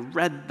again, I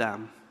read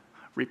them,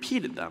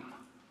 repeated them,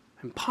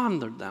 and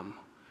pondered them,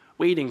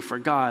 waiting for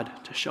God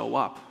to show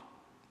up.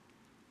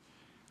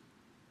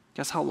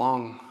 Guess how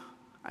long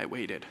I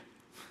waited?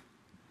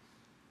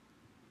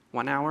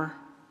 1 hour?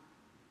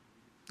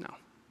 No.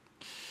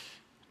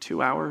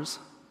 2 hours?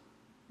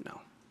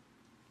 No.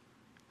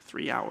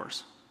 3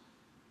 hours?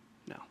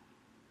 No.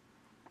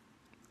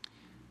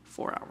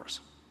 4 hours.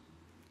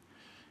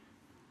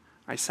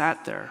 I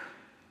sat there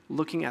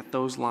looking at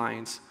those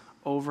lines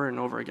over and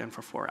over again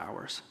for 4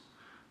 hours,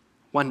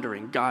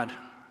 wondering, God,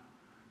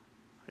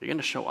 are you going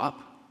to show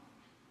up?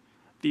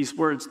 These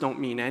words don't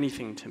mean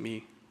anything to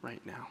me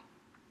right now.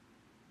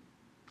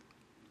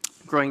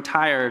 Growing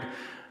tired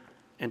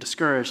and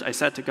discouraged, I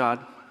said to God,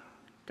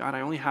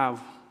 I only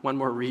have one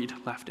more read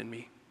left in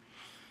me.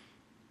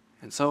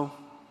 And so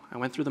I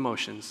went through the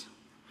motions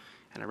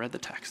and I read the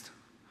text.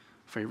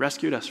 For he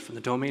rescued us from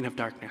the domain of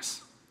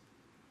darkness.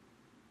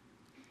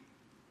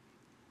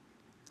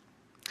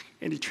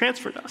 And he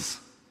transferred us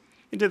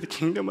into the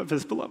kingdom of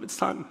his beloved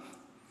Son,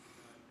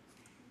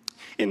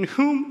 in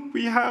whom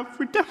we have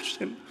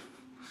redemption,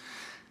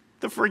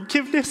 the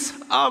forgiveness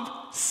of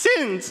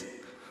sins.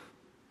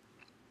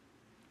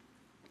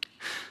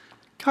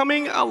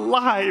 Coming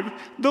alive,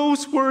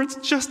 those words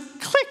just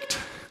clicked.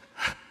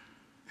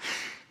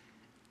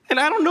 And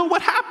I don't know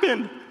what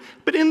happened,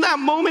 but in that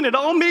moment, it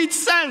all made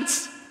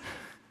sense.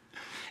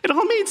 It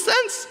all made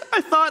sense.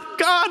 I thought,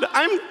 God,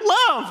 I'm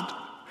loved.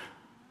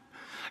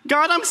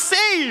 God, I'm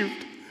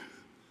saved.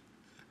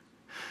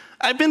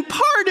 I've been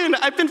pardoned.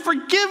 I've been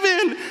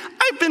forgiven.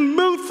 I've been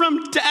moved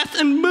from death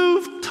and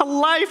moved to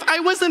life.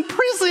 I was in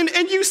prison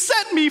and you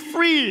set me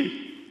free.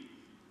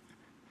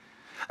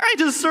 I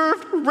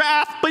deserved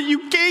wrath, but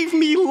you gave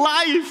me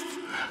life.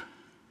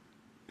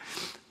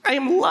 I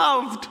am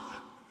loved.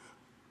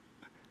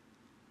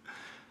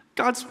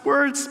 God's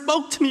word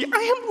spoke to me. I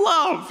am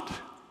loved.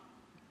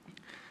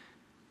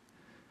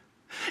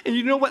 And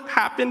you know what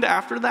happened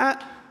after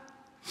that?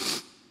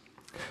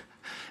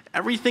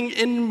 Everything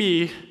in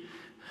me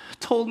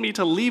told me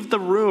to leave the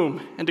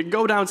room and to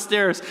go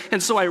downstairs.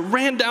 And so I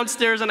ran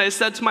downstairs and I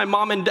said to my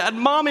mom and dad,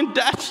 Mom and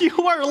Dad,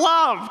 you are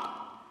loved.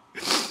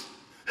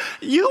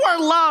 You are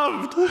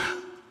loved.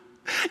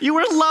 You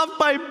are loved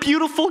by a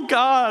beautiful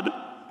God,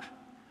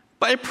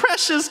 by a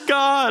precious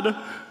God,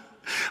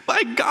 by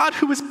a God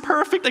who is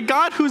perfect, a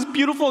God who is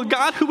beautiful, a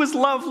God who is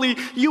lovely.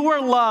 You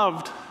are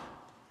loved.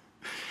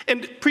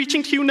 And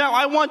preaching to you now,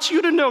 I want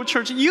you to know,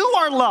 church, you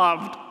are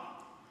loved.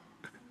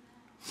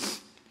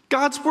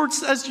 God's word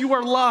says you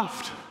are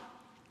loved.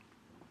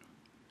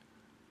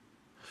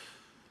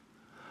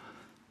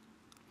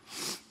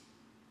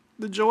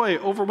 The joy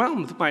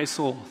overwhelmed my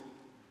soul.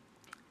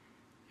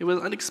 It was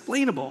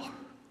unexplainable.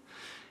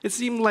 It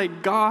seemed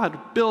like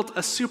God built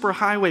a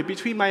superhighway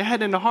between my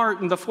head and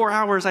heart in the 4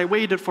 hours I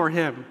waited for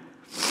him.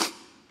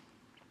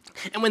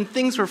 And when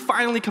things were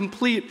finally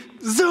complete,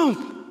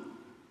 zoom!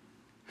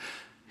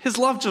 His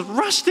love just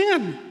rushed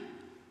in.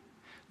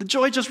 The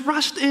joy just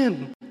rushed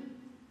in.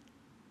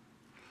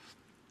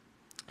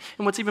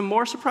 And what's even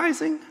more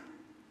surprising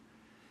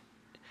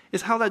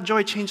is how that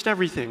joy changed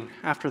everything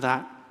after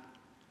that.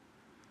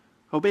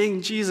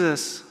 Obeying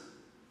Jesus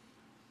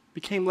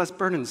became less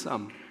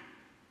burdensome.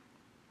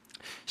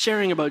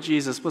 Sharing about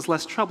Jesus was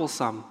less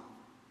troublesome.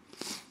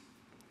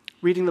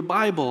 Reading the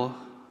Bible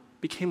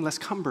became less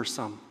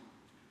cumbersome.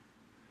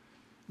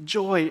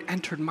 Joy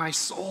entered my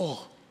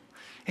soul,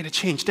 and it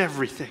changed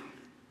everything.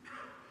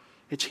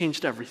 It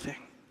changed everything.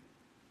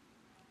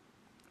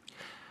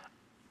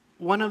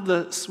 One of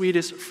the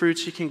sweetest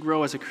fruits you can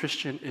grow as a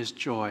Christian is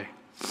joy.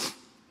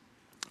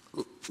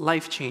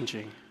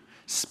 Life-changing,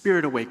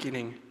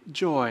 spirit-awakening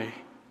joy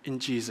in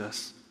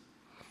Jesus.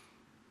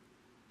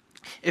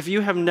 If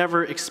you have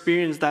never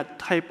experienced that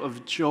type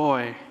of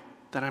joy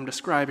that I'm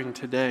describing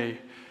today,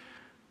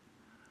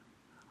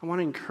 I want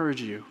to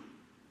encourage you.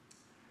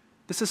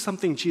 This is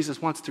something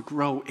Jesus wants to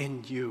grow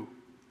in you.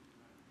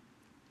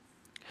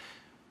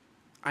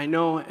 I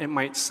know it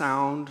might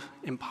sound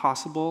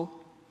impossible.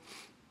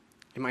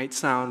 It might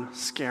sound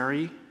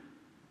scary.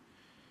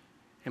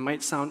 It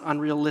might sound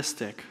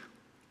unrealistic.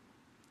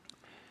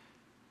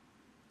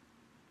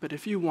 But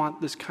if you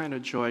want this kind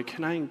of joy,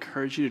 can I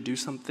encourage you to do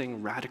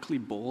something radically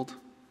bold?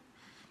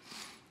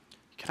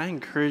 Can I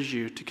encourage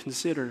you to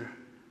consider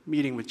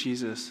meeting with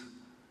Jesus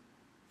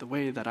the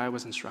way that I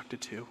was instructed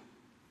to?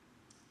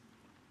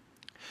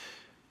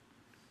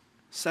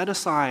 Set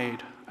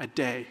aside a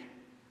day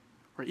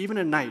or even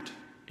a night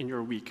in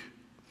your week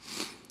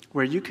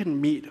where you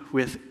can meet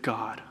with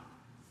God.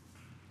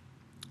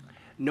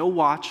 No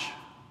watch,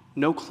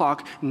 no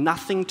clock,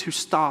 nothing to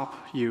stop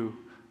you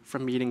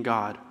from meeting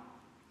God.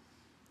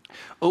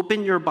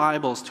 Open your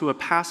Bibles to a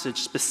passage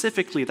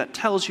specifically that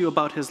tells you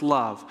about his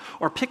love,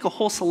 or pick a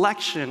whole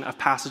selection of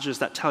passages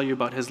that tell you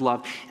about his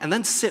love, and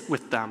then sit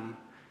with them.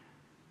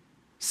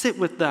 Sit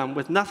with them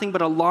with nothing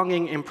but a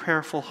longing and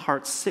prayerful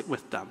heart. Sit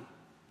with them.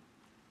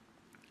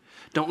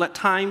 Don't let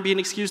time be an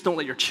excuse. Don't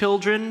let your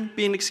children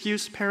be an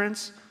excuse,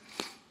 parents.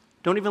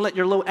 Don't even let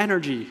your low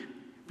energy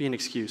be an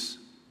excuse.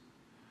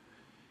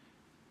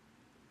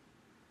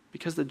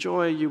 Because the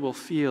joy you will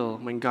feel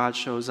when God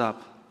shows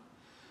up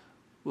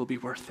will be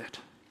worth it.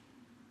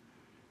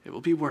 It will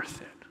be worth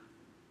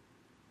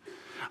it.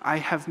 I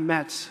have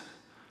met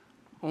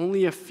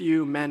only a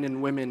few men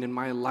and women in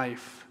my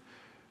life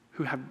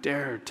who have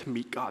dared to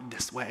meet God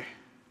this way.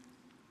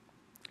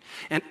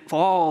 And of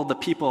all the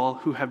people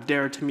who have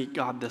dared to meet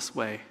God this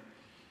way,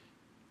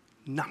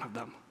 none of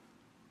them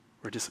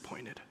were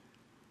disappointed.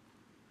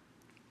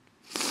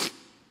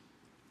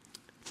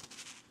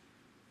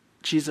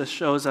 Jesus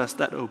shows us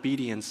that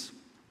obedience,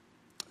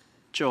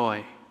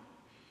 joy,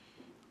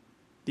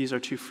 these are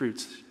two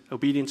fruits.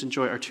 Obedience and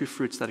joy are two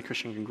fruits that a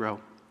Christian can grow.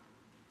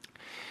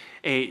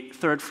 A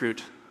third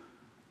fruit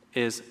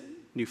is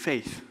new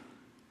faith.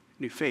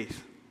 New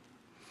faith.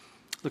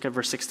 Look at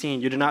verse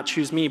 16. You did not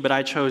choose me, but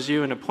I chose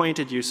you and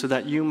appointed you so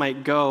that you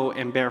might go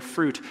and bear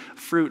fruit,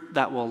 fruit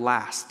that will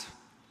last.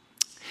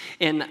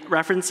 In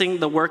referencing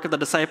the work of the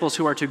disciples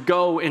who are to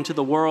go into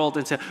the world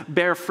and to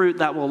bear fruit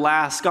that will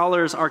last,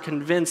 scholars are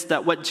convinced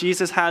that what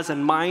Jesus has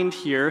in mind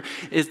here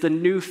is the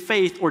new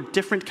faith or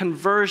different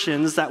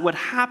conversions that would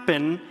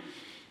happen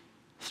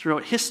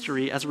throughout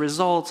history as a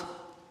result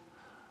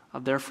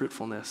of their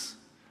fruitfulness,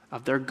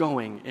 of their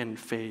going in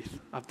faith,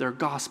 of their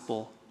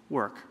gospel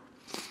work.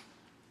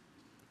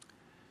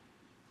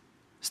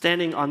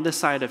 Standing on this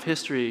side of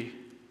history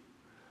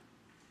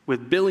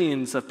with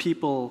billions of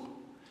people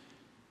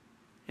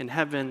in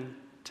heaven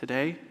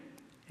today,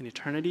 in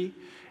eternity,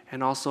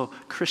 and also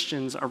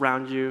Christians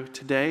around you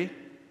today,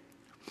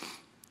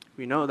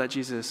 we know that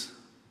Jesus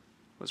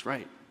was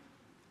right.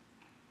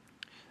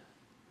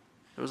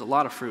 There was a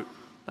lot of fruit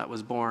that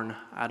was born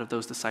out of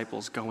those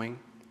disciples going.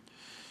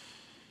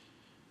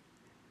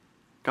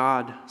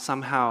 God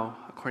somehow,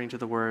 according to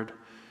the word,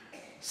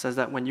 says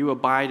that when you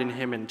abide in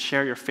him and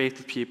share your faith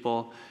with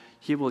people,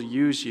 he will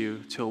use you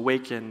to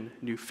awaken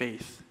new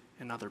faith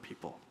in other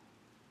people.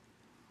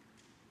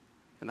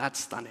 And that's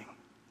stunning.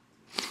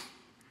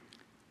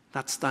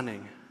 That's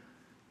stunning.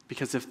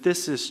 Because if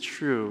this is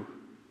true,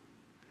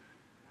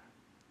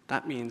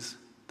 that means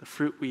the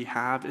fruit we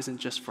have isn't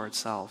just for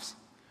ourselves.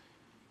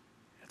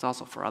 It's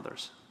also for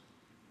others.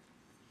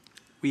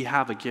 We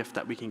have a gift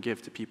that we can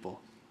give to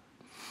people.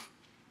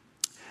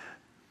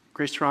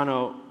 Grace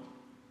Toronto,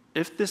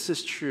 if this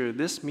is true,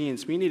 this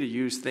means we need to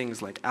use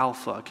things like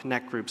Alpha,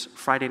 Connect Groups,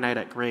 Friday Night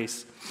at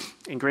Grace,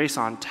 and Grace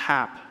on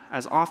Tap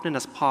as often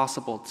as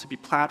possible to be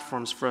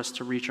platforms for us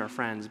to reach our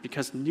friends,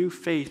 because new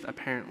faith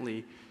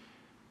apparently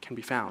can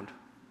be found.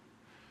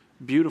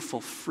 Beautiful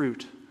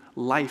fruit,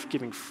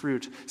 life-giving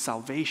fruit,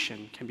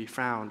 salvation can be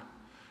found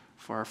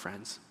for our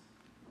friends.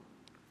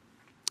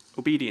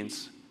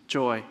 Obedience,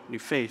 joy, new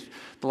faith.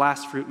 The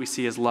last fruit we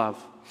see is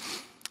love.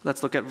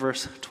 Let's look at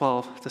verse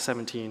 12 to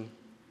 17.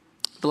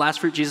 The last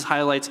fruit Jesus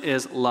highlights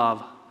is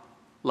love.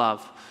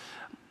 Love.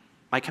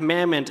 My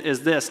commandment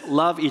is this: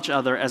 love each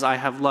other as I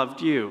have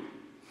loved you.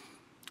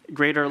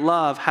 Greater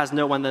love has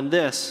no one than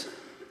this,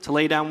 to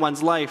lay down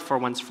one's life for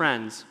one's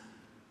friends.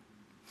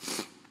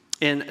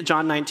 In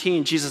John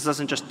 19, Jesus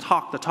doesn't just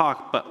talk the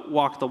talk, but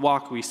walk the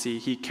walk, we see.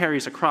 He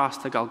carries a cross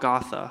to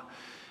Golgotha.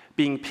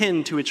 Being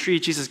pinned to a tree,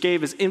 Jesus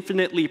gave his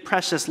infinitely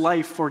precious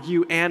life for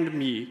you and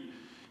me.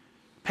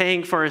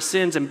 Paying for our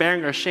sins and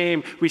bearing our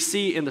shame, we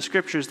see in the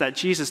scriptures that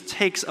Jesus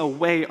takes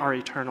away our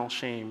eternal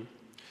shame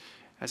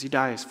as he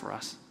dies for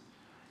us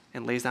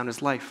and lays down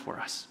his life for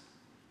us.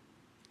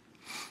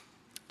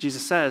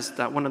 Jesus says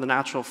that one of the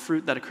natural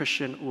fruit that a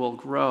Christian will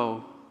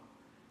grow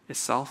is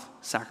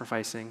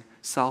self-sacrificing,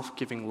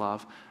 self-giving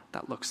love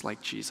that looks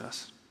like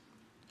Jesus.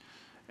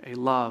 A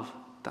love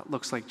that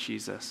looks like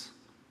Jesus,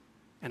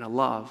 and a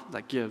love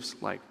that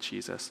gives like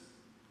Jesus.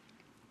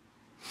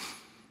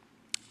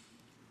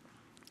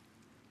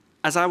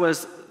 As I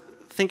was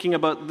thinking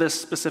about this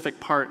specific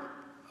part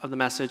of the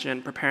message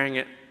and preparing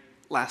it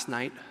last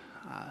night,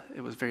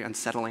 it was very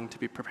unsettling to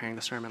be preparing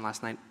the sermon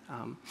last night.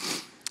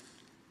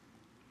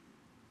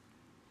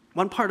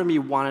 One part of me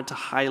wanted to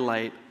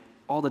highlight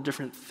all the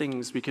different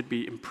things we could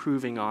be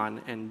improving on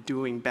and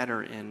doing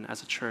better in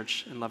as a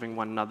church and loving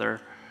one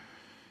another.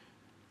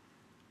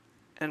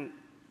 And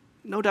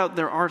no doubt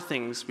there are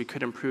things we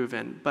could improve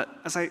in,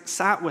 but as I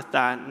sat with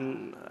that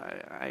and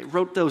I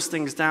wrote those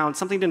things down,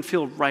 something didn't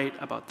feel right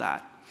about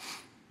that.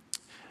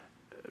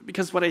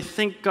 Because what I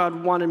think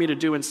God wanted me to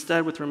do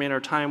instead with the remainder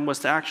of time was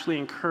to actually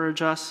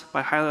encourage us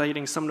by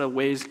highlighting some of the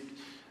ways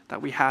that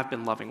we have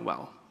been loving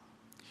well.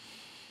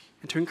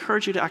 And to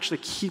encourage you to actually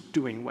keep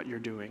doing what you're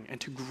doing and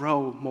to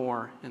grow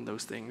more in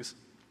those things.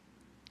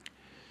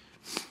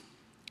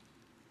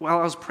 While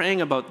I was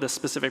praying about this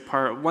specific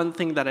part, one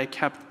thing that I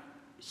kept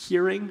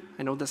hearing,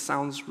 I know this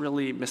sounds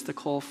really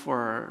mystical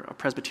for a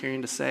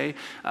Presbyterian to say,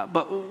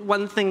 but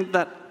one thing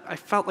that I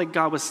felt like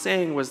God was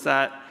saying was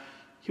that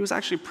he was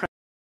actually praying.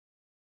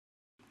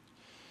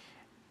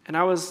 And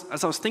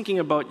as I was thinking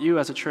about you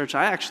as a church,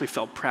 I actually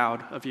felt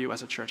proud of you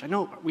as a church. I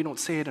know we don't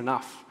say it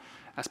enough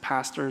as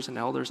pastors and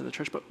elders in the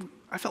church, but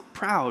I felt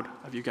proud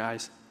of you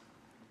guys.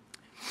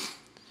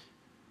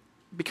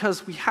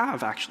 Because we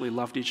have actually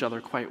loved each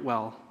other quite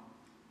well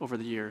over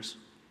the years.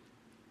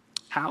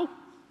 How?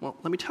 Well,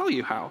 let me tell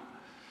you how.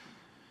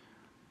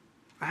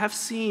 I have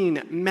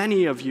seen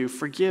many of you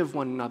forgive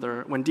one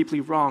another when deeply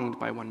wronged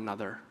by one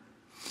another,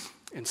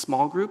 in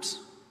small groups,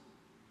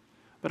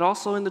 but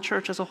also in the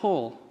church as a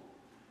whole,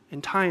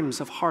 in times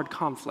of hard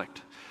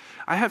conflict.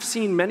 I have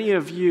seen many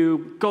of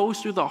you go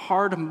through the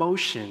hard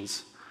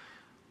emotions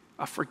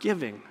of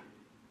forgiving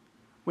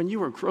when you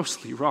were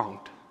grossly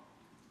wronged,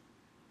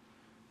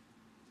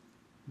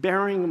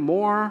 bearing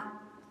more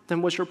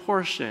than was your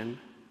portion.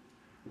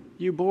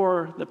 You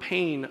bore the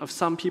pain of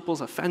some people's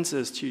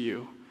offenses to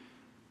you,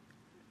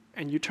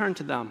 and you turned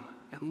to them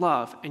in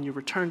love, and you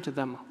returned to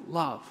them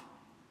love.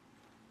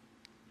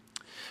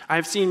 I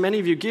have seen many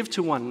of you give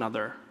to one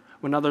another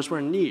when others were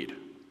in need.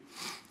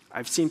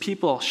 I've seen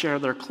people share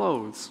their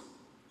clothes.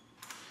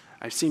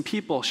 I've seen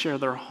people share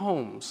their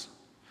homes.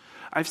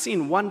 I've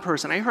seen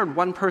I heard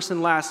one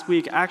person last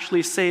week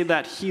actually say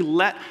that he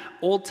let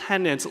old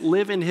tenants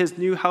live in his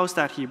new house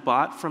that he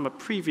bought from a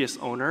previous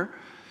owner,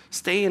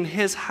 stay in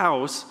his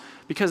house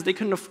because they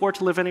couldn't afford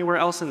to live anywhere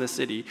else in the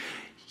city.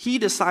 He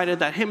decided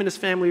that him and his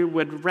family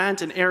would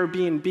rent an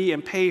Airbnb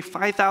and pay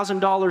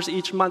 $5,000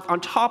 each month on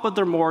top of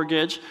their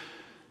mortgage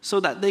so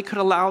that they could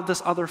allow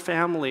this other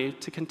family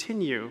to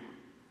continue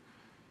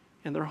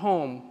in their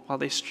home while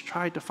they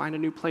tried to find a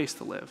new place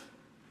to live.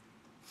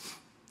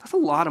 That's a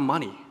lot of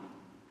money.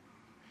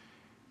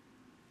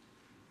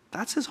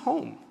 That's his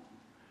home.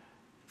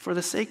 For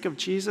the sake of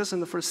Jesus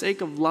and for the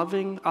sake of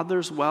loving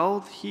others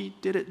well, he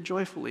did it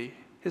joyfully.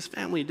 His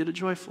family did it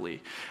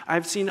joyfully.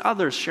 I've seen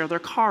others share their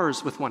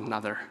cars with one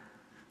another.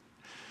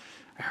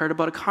 I heard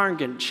about a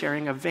congregant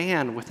sharing a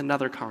van with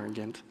another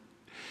congregant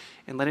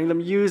and letting them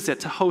use it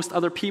to host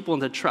other people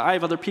and to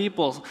drive other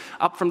people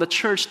up from the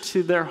church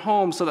to their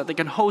home so that they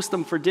can host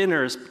them for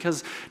dinners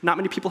because not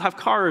many people have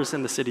cars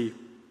in the city.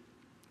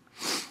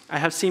 I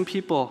have seen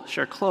people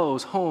share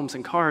clothes, homes,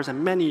 and cars,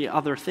 and many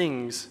other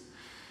things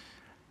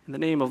in the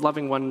name of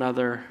loving one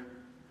another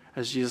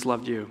as Jesus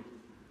loved you.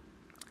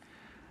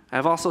 I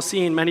have also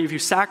seen many of you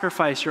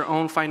sacrifice your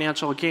own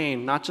financial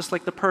gain, not just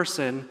like the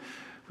person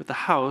with the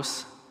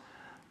house,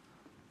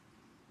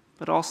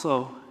 but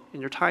also in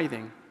your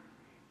tithing,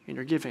 in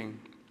your giving.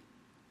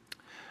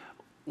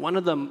 One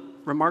of the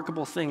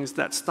remarkable things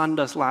that stunned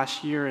us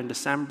last year in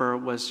December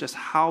was just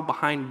how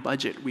behind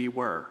budget we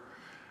were.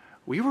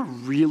 We were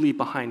really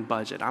behind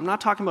budget. I'm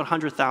not talking about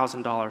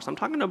 $100,000. I'm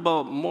talking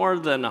about more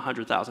than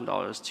 $100,000,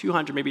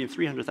 $200,000, maybe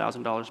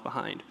 $300,000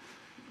 behind.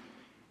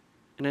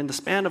 And in the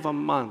span of a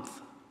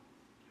month,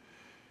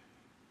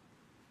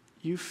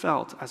 you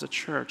felt as a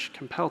church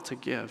compelled to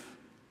give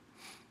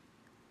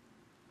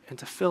and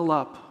to fill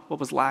up what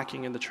was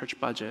lacking in the church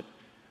budget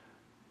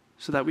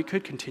so that we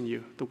could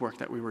continue the work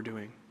that we were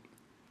doing.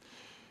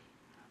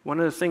 One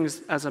of the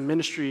things as a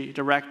ministry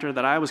director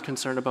that I was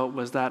concerned about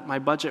was that my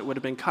budget would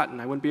have been cut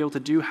and I wouldn't be able to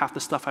do half the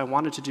stuff I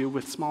wanted to do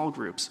with small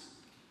groups.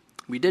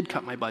 We did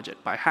cut my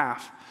budget by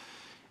half,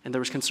 and there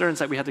was concerns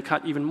that we had to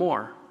cut even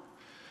more.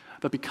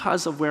 But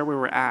because of where we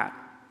were at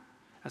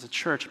as a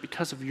church,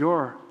 because of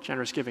your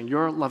generous giving,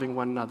 your loving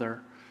one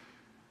another,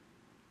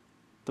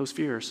 those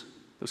fears,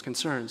 those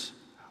concerns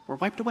were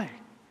wiped away.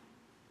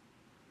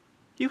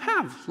 You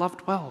have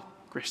loved well,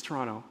 Grace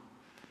Toronto.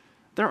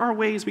 There are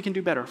ways we can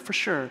do better, for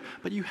sure,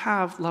 but you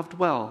have loved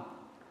well.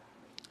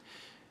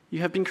 You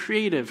have been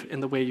creative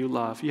in the way you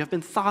love. You have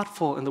been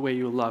thoughtful in the way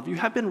you love. You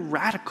have been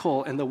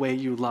radical in the way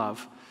you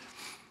love.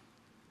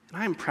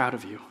 And I am proud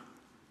of you.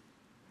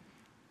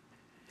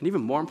 And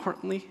even more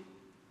importantly,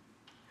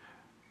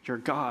 your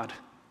God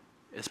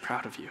is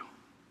proud of you.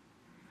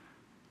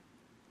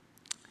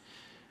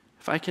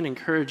 If I can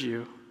encourage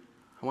you,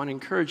 I want to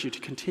encourage you to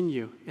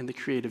continue in the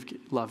creative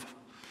love.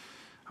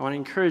 I want to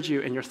encourage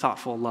you in your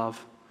thoughtful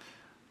love.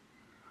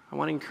 I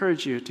want to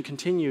encourage you to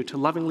continue to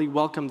lovingly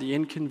welcome the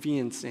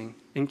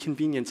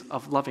inconvenience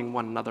of loving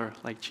one another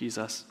like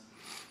Jesus.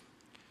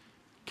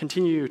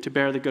 Continue to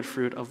bear the good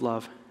fruit of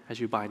love as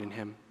you abide in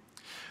him.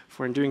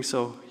 For in doing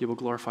so, you will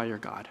glorify your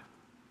God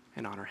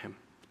and honor him.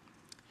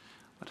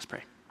 Let us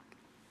pray.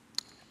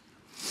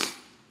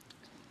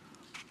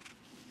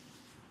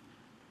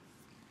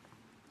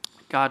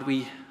 God,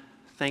 we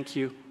thank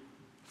you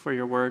for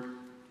your word.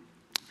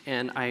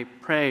 And I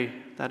pray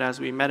that as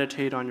we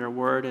meditate on your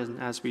word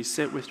and as we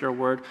sit with your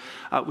word,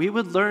 we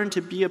would learn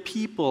to be a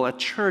people, a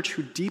church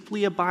who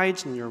deeply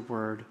abides in your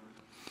word.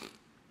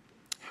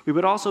 We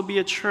would also be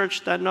a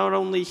church that not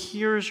only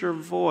hears your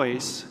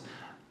voice,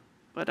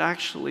 but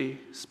actually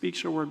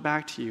speaks your word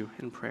back to you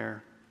in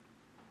prayer.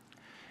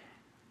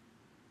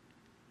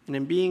 And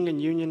in being in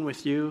union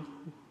with you,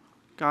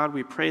 God,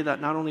 we pray that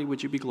not only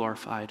would you be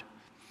glorified,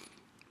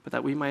 but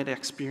that we might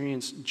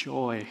experience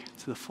joy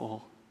to the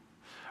full.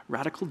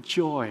 Radical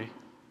joy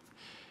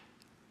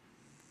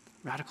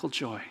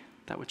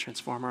that would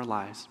transform our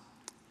lives.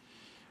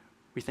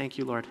 We thank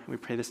you, Lord, and we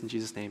pray this in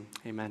Jesus' name.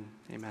 Amen.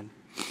 Amen.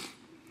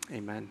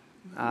 Amen.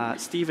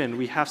 Stephen,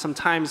 we have some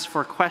times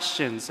for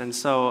questions, and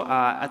so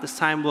at this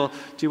time we'll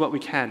do what we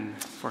can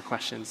for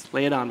questions.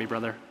 Lay it on me,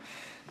 brother.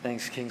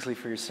 Thanks, Kingsley,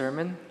 for your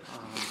sermon.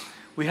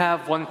 We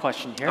have one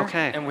question here,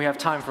 okay, and we have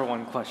time for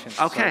one question.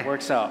 Okay. So it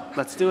works out.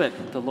 Let's do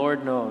it. The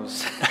Lord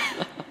knows.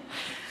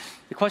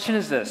 The question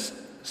is this.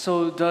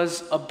 So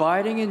does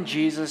abiding in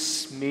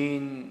Jesus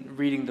mean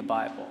reading the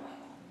Bible?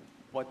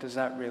 What does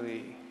that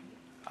really,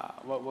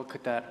 what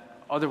could that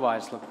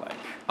otherwise look like?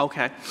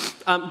 Okay.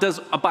 Does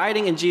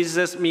abiding in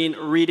Jesus mean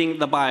reading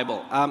the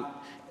Bible?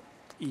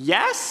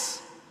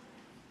 Yes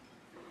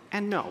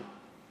and no.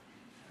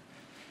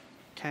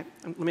 Okay,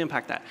 let me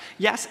unpack that.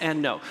 Yes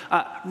and no.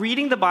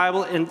 Reading the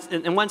Bible,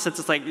 in one sense,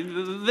 it's like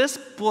this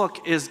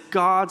book is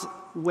God's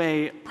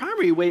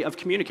primary way of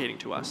communicating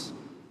to us.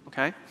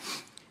 Okay?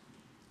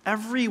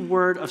 Every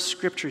word of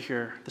Scripture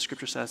here, the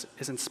Scripture says,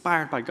 is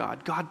inspired by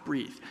God,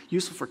 God-breathed,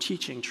 useful for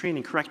teaching,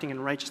 training, correcting in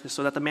righteousness,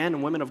 so that the men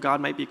and women of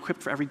God might be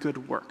equipped for every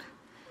good work.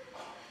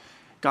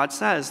 God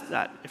says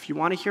that if you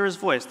want to hear his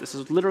voice, this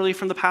is literally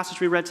from the passage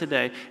we read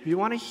today, if you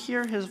want to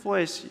hear his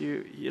voice,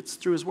 it's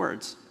through his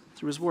words,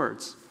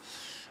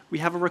 We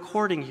have a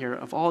recording here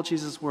of all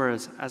Jesus'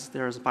 words as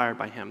they're inspired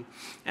by him.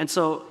 And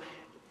so,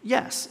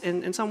 yes,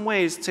 in some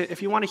ways,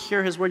 if you want to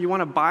hear his word, you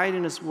want to abide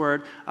in his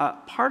word,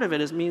 part of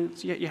it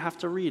means you have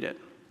to read it.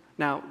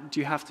 Now, do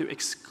you have to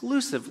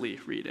exclusively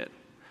read it?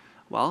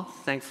 Well,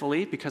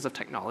 thankfully, because of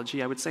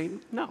technology, I would say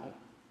no.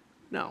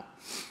 No.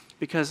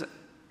 Because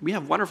we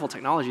have wonderful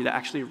technology that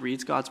actually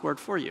reads God's word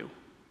for you.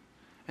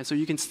 And so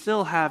you can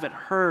still have it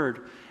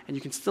heard, and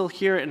you can still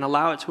hear it and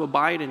allow it to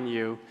abide in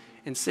you,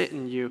 and sit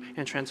in you,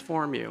 and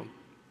transform you.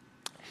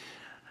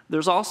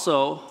 There's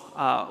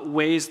also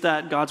ways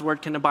that God's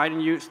word can abide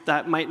in you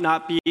that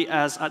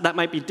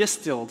might be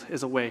distilled,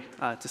 is a way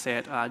to say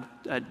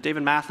it.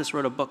 David Mathis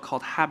wrote a book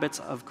called Habits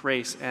of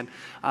Grace, and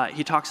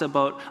he talks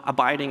about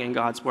abiding in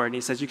God's word. And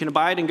he says you can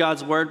abide in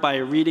God's word by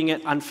reading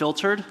it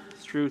unfiltered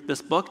through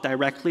this book,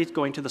 directly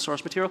going to the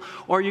source material,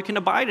 or you can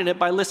abide in it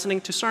by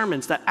listening to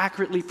sermons that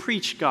accurately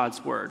preach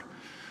God's word,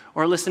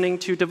 or listening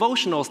to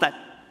devotionals that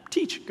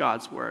teach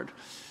God's word.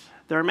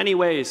 There are many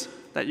ways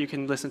that you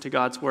can listen to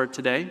God's word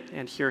today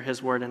and hear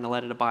his word and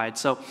let it abide.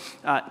 So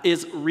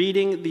is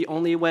reading the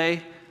only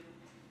way?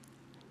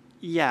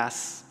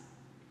 Yes.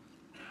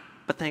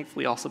 But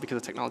thankfully also because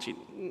of technology,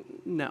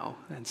 no.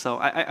 And so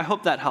I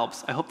hope that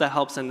helps. I hope that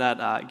helps and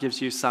that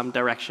gives you some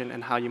direction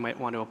in how you might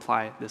want to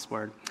apply this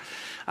word.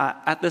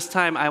 At this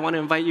time, I want to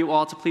invite you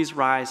all to please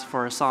rise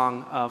for a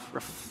song of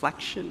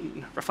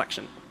reflection.